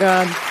God. Oh my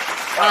God.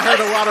 I heard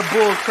a lot of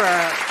bull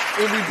crap,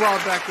 and we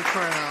brought back the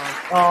crown.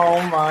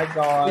 Oh my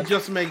God. It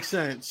just makes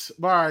sense.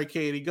 All right,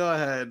 Katie, go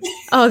ahead.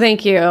 Oh,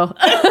 thank you.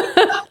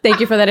 Thank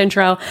you for that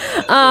intro.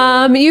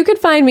 You could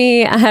find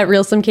me at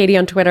RealSlimKatie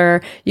on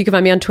Twitter. You can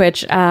find me on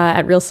Twitch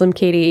at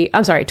RealSlimKatie.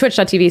 I'm sorry,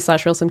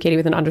 twitch.tv/RealSlimKatie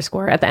with an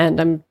underscore at the end.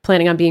 I'm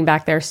planning on being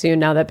back there soon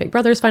now that Big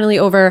Brother is finally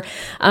over.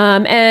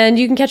 And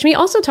you can catch me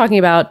also talking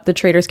about the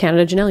Traders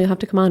Canada. Janelle, you'll have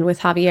to come on with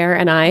Javier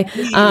and I.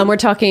 We're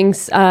talking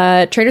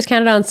Traders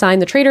Canada on Sign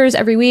the Traders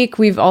every week.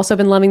 We've also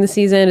been loving the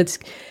season. It's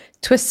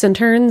twists and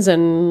turns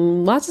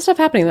and lots of stuff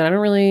happening that I'm not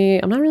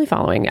really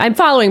following. I'm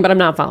following, but I'm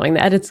not following.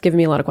 The edit's giving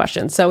me a lot of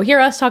questions. So hear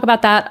us talk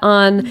about that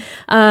on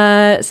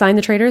Sign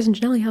the Traders. And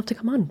Janelle, you have to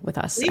come on with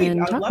us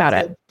and talk about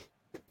it.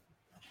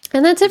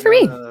 And that's it for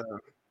me.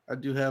 I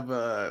do have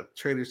a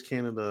Traders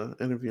Canada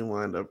interview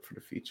lined up for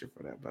the feature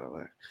for that, by the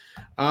way.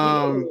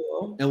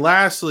 And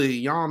lastly,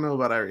 y'all know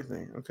about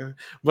everything, okay?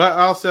 But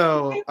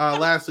also,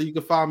 lastly, you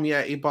can follow me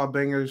at 8 Ball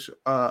Bangers,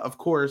 of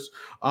course.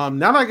 Now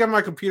that I got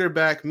my computer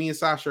back, me and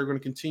Sasha are going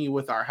to continue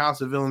with our House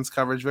of Villains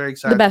coverage. Very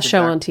excited. The best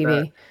show on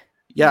TV.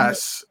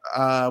 Yes,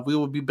 we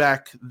will be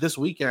back this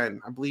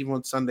weekend. I believe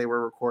on Sunday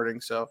we're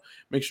recording, so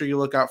make sure you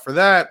look out for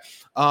that.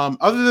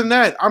 Other than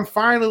that, I'm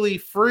finally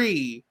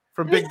free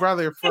from Big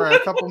Brother for a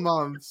couple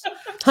months.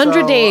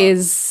 100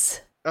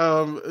 days.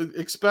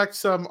 Expect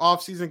some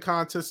off-season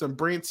content, some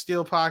Brant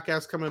Steele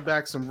podcast coming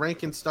back, some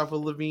ranking stuff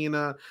with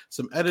Lavina,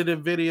 some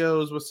edited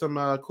videos with some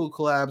cool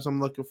collabs I'm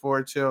looking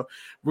forward to.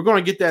 We're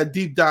going to get that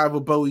deep dive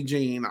with Bowie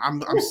Jean.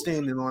 I'm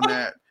standing on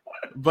that.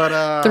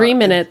 But 3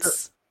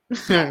 minutes.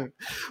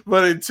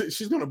 But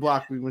she's going to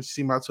block me when she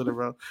sees my Twitter,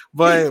 bro.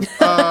 But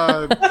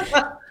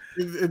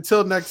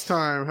until next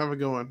time, have a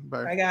good one.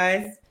 Bye. Bye,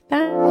 guys.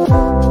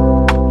 Bye.